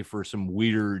way for some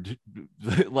weird,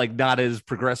 like not as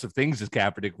progressive things as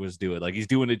Kaepernick was doing. Like he's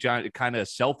doing it kind of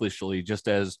selfishly, just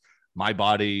as my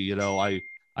body,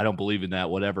 I don't believe in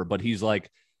that, whatever. But he's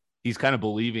kind of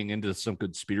believing into some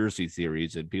conspiracy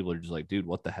theories, and people are just like, dude,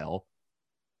 what the hell?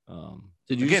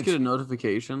 Did you just get a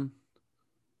notification?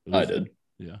 I did.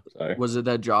 Yeah. Sorry. Was it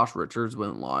that Josh Richards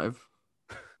went live?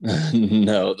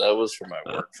 No, that was for my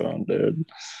work phone, dude.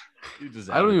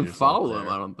 I don't even follow him,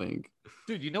 I don't think.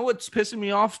 Dude, you know what's pissing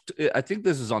me off? I think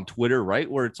this is on Twitter, right?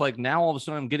 Where it's like now all of a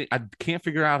sudden I can't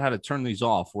figure out how to turn these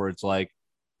off, where it's like,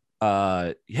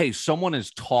 hey, someone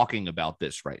is talking about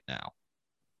this right now.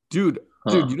 Dude,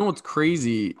 you know what's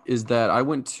crazy is that I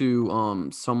went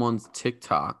to someone's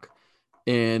TikTok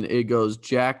and it goes,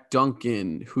 Jack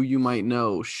Duncan, who you might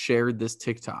know, shared this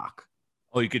TikTok.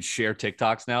 Oh, you could share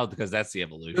TikToks now because that's the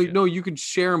evolution. No, you can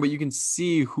share them, but you can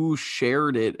see who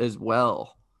shared it as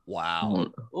well. Wow.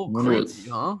 Oh, crazy,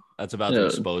 huh? That's about to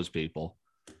expose people.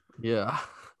 Yeah.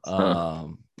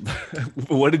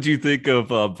 What did you think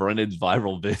of Brennan's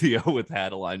viral video with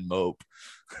Adeline Mope?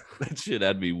 That shit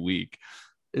had me weak.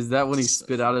 Is that when he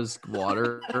spit out his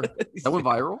water? That went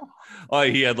viral? Oh,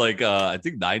 he had I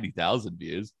think 90,000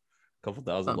 views, a couple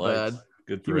thousand likes. Bad.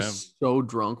 Good for him. He was so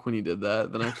drunk when he did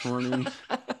that the next morning.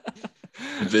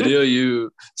 The video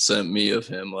you sent me of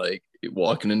him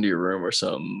walking into your room or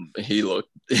something, he looked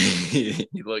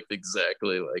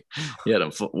exactly like he had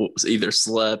either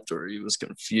slept or he was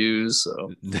confused.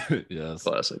 So yes,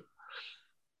 classic.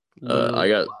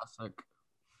 I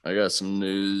got some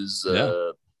news.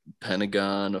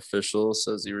 Pentagon official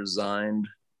says he resigned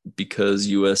because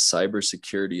U.S.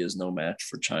 cybersecurity is no match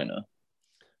for China.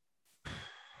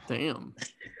 Damn,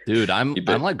 dude, I'm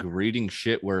reading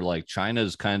shit where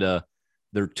China's kind of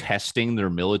they're testing their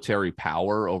military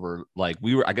power over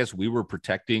we were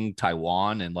protecting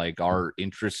Taiwan and our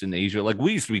interests in Asia.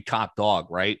 We used to be top dog,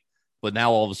 right? But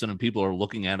now all of a sudden people are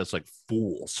looking at us like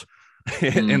fools,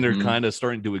 and they're kind of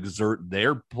starting to exert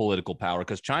their political power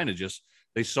because China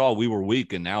they saw we were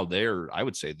weak, and now I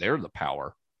would say they're the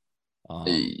power.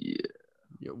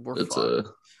 We're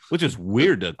which is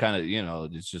weird to kind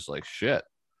of it's just like shit.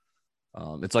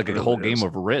 It's like a whole game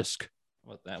of Risk.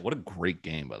 What a great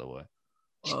game, by the way.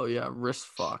 Oh yeah, Risk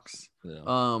Fox.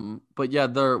 Yeah. But yeah,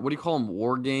 they're what do you call them?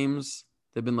 War games.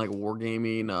 They've been war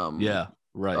gaming. Yeah,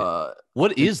 right.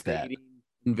 What is that?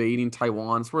 Invading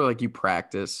Taiwan. It's where you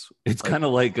practice. It's kind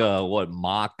of what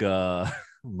mock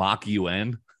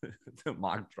UN,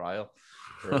 mock trial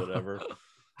or whatever.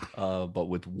 But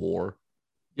with war.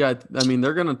 Yeah, I mean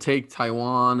they're gonna take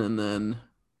Taiwan, and then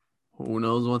who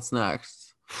knows what's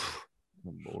next.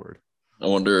 Oh, Lord. I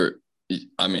wonder.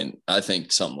 I mean, I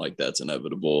think something like that's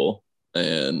inevitable,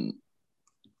 and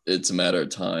it's a matter of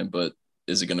time. But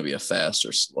is it going to be a fast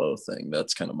or slow thing?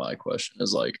 That's kind of my question.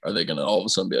 Is are they going to all of a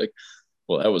sudden be like,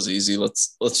 "Well, that was easy.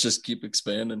 Let's just keep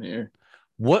expanding here."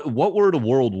 What were the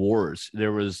world wars?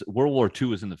 There was World War II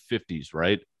was in the 50s,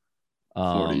 right?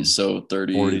 40s, so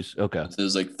 30. 40s. Okay, it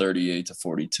was 38 to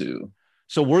 42.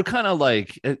 So we're kind of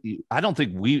like, I don't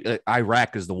think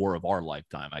Iraq is the war of our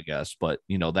lifetime, I guess. But,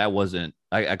 that wasn't,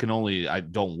 I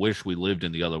don't wish we lived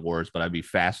in the other wars, but I'd be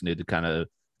fascinated to kind of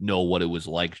know what it was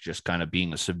like just kind of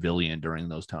being a civilian during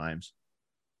those times.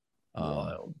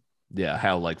 Wild. Yeah,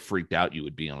 how like freaked out you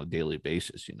would be on a daily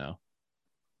basis,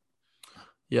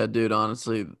 Yeah, dude,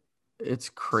 honestly, it's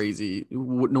crazy.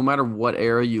 No matter what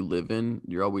era you live in,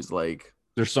 you're always like,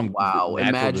 there's some wow,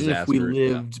 imagine if we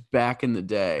lived back in the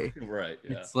day. Right.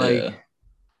 Yeah. It's like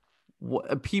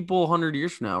what people 100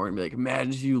 years from now are gonna be like,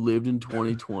 imagine if you lived in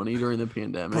 2020 during the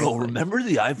pandemic. Bro, remember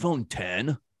the iPhone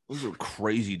 10? Those were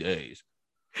crazy days.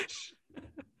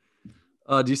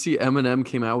 Do you see Eminem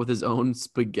came out with his own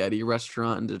spaghetti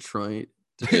restaurant in Detroit?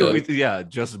 Yeah,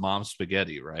 just Mom's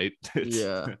Spaghetti, right?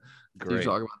 Yeah. Great. Did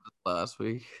you talk about this last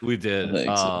week? We did.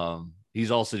 He's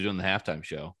also doing the halftime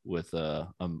show with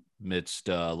amidst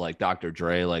like Dr.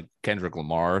 Dre, like Kendrick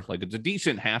Lamar. Like it's a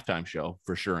decent halftime show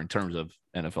for sure in terms of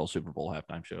NFL Super Bowl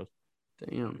halftime shows.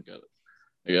 Damn.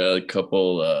 I got a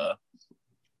couple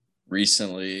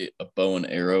recently. A bow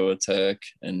and arrow attack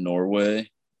in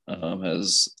Norway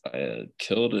has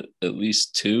killed at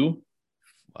least 2.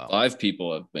 Wow. 5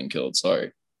 people have been killed.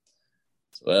 Sorry.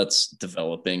 So that's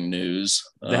developing news.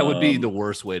 That would be the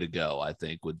worst way to go, I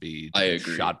think, would be I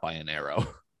agree. Shot by an arrow.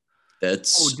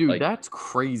 That's that's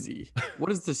crazy. What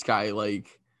is this guy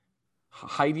like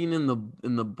hiding in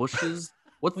the bushes?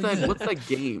 What's that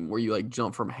game where you like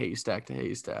jump from haystack to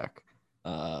haystack?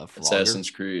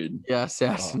 Assassin's Creed. Yeah,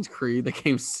 Assassin's Creed. The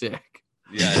game's sick.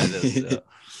 Yeah, it is.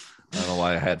 I don't know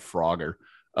why I had Frogger.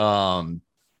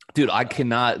 Dude, I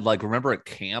cannot remember at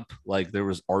camp, there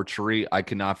was archery. I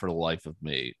cannot for the life of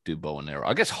me do bow and arrow.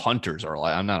 I guess hunters are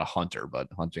I'm not a hunter, but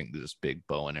hunting this big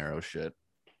bow and arrow shit.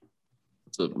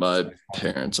 So my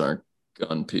parents aren't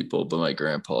gun people, but my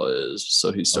grandpa is.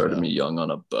 So he started me young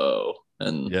on a bow,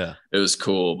 and it was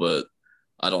cool, but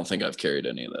I don't think I've carried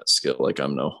any of that skill. Like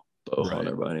I'm no bow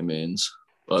hunter by any means.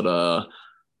 But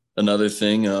another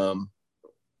thing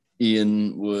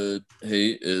Ian would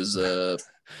hate is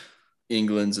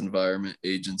England's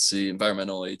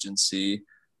environmental agency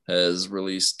has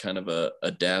released kind of a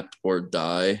adapt or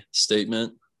die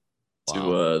statement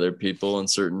to their people in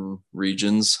certain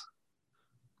regions.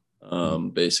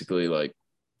 Basically like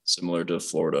similar to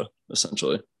Florida,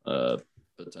 essentially,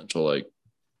 potential like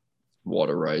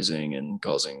water rising and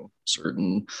causing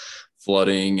certain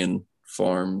flooding and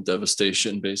farm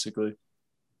devastation, basically.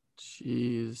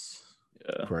 Jeez.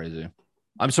 Yeah. Crazy.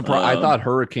 I'm surprised. I thought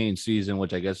hurricane season,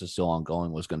 which I guess is still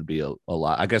ongoing, was going to be a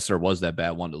lot. I guess there was that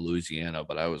bad one to Louisiana,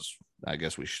 but I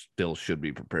guess we still should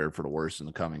be prepared for the worst in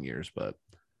the coming years. But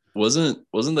wasn't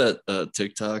that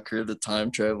TikToker, the time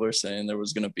traveler, saying there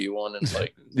was going to be one in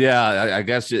like yeah, I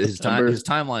guess his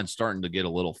timeline's starting to get a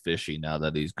little fishy now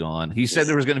that he's gone. He said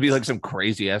there was going to be like some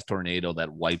crazy ass tornado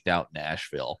that wiped out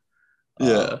Nashville.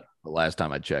 Yeah, the last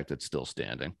time I checked, it's still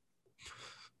standing,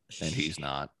 and he's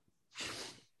not.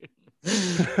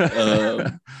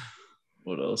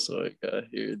 What else do I got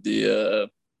here? The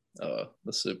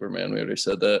Superman, we already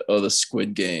said that. The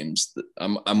Squid Games.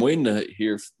 I'm waiting to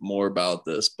hear more about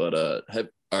this, but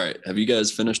have you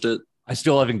guys finished it? I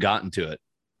still haven't gotten to it.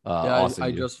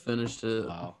 I just finished it.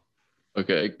 Wow.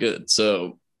 Okay, good.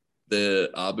 So the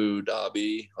Abu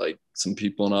Dhabi, like some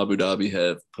people in Abu Dhabi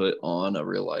have put on a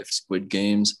real life Squid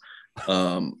Games.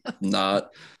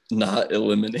 Not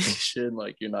elimination,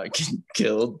 like you're not getting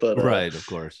killed, but right, of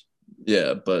course.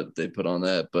 Yeah, but they put on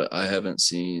that, but I haven't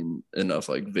seen enough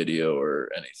like video or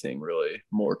anything really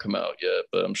more come out yet,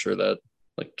 but I'm sure that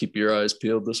like keep your eyes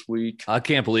peeled this week. I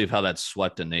can't believe how that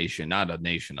swept a nation, not a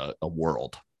nation, a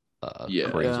world.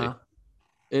 Crazy. Yeah.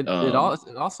 It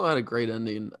also had a great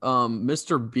ending.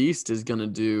 Mr. Beast is gonna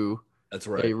do a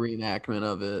reenactment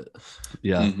of it.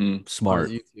 Yeah, smart.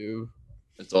 On YouTube.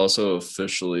 It's also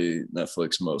officially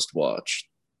Netflix most watched.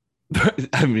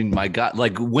 I mean, my God,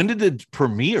 like when did it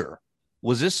premiere?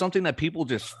 Was this something that people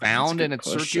just found and it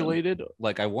circulated?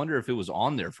 Like, I wonder if it was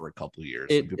on there for a couple of years.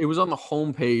 It was on the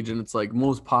homepage and it's like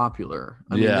most popular.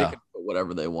 I mean, they can put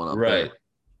whatever they want up there.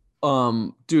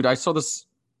 Dude, I saw this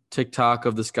TikTok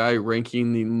of this guy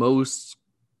ranking it was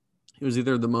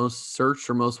either the most searched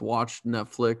or most watched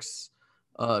Netflix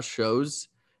shows.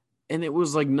 And it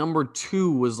was like number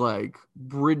 2 was like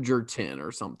Bridgerton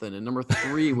or something. And number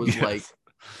 3 was like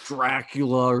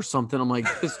Dracula or something. I'm like,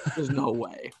 there's no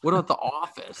way. What about The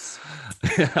Office?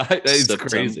 It's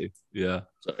crazy. Yeah.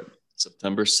 Sorry.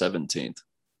 September 17th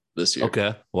this year.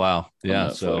 Okay. Wow. Yeah.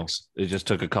 So it just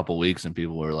took a couple weeks and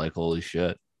people were like, holy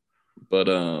shit. But,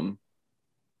 oh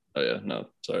yeah, no,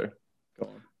 sorry. Go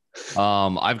on.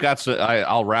 I've got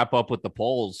I'll wrap up with the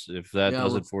polls if that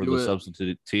does it for the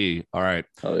substitute T. All right.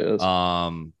 Oh yes.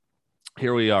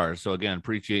 Here we are. So again,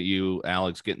 appreciate you,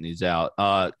 Alex, getting these out.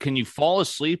 Can you fall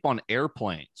asleep on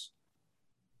airplanes?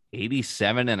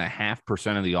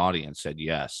 87.5% of the audience said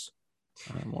yes.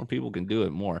 More people can do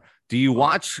it more. Do you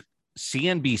watch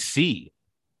CNBC?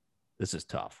 This is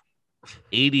tough.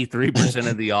 83%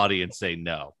 of the audience say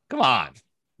no. Come on.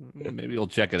 Maybe you'll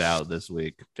check it out this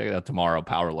week. Check it out tomorrow.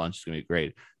 Power Lunch is going to be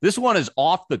great. This one is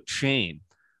off the chain.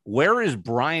 Where is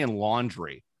Brian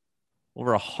Laundrie?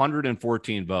 Over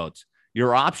 114 votes.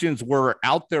 Your options were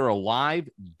out there alive,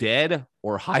 dead,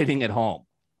 or hiding at home.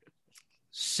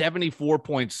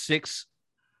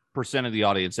 74.6% of the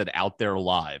audience said out there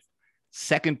alive.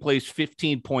 Second place,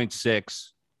 15.6.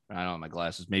 I don't know my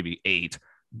glasses, maybe 8.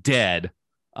 Dead.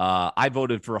 I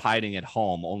voted for hiding at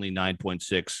home. Only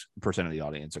 9.6% of the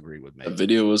audience agreed with me. The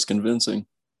video was convincing.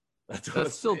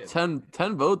 That's still 10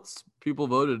 votes. People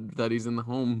voted that he's in the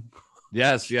home.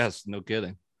 Yes. No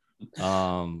kidding.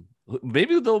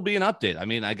 Maybe there'll be an update. I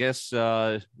mean, I guess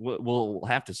we'll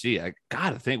have to see. I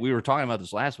gotta think we were talking about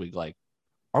this last week. Like,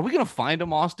 are we gonna find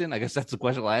him, Austin? I guess that's the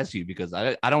question I'll ask you because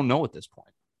I don't know at this point.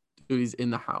 Dude, he's in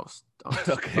the house.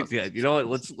 Okay, yeah. You know what?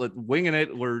 Let's winging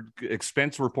it. We're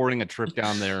expense reporting a trip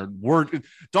down there. We're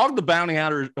Dog the Bounty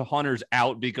Hunter's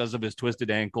out because of his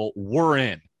twisted ankle. We're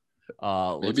in.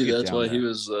 Maybe that's why he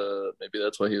was. Maybe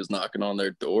that's why he was knocking on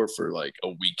their door for like a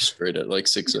week straight at like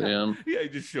 6 a.m. Yeah, he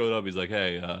just showed up. He's like,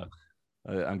 "Hey,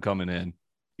 I'm coming in."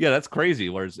 Yeah, that's crazy.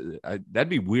 Whereas that'd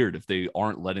be weird if they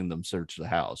aren't letting them search the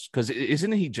house because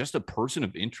isn't he just a person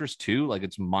of interest too? Like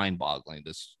it's mind-boggling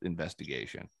this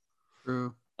investigation.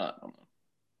 True. I don't know.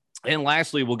 And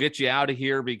lastly, we'll get you out of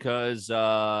here because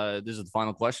this is the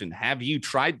final question. Have you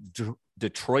tried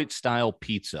Detroit-style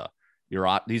pizza?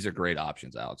 These are great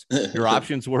options, Alex. Your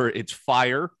options were it's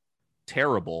fire,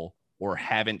 terrible, or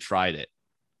haven't tried it.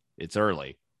 It's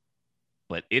early,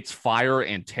 but it's fire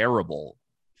and terrible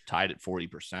tied at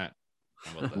 40%.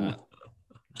 How about that?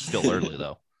 Still early,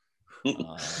 though.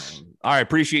 All right.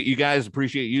 Appreciate you guys.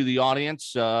 Appreciate you, the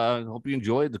audience. Hope you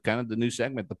enjoyed the new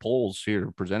segment, the polls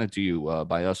here presented to you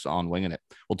by us on Winging It.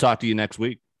 We'll talk to you next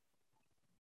week.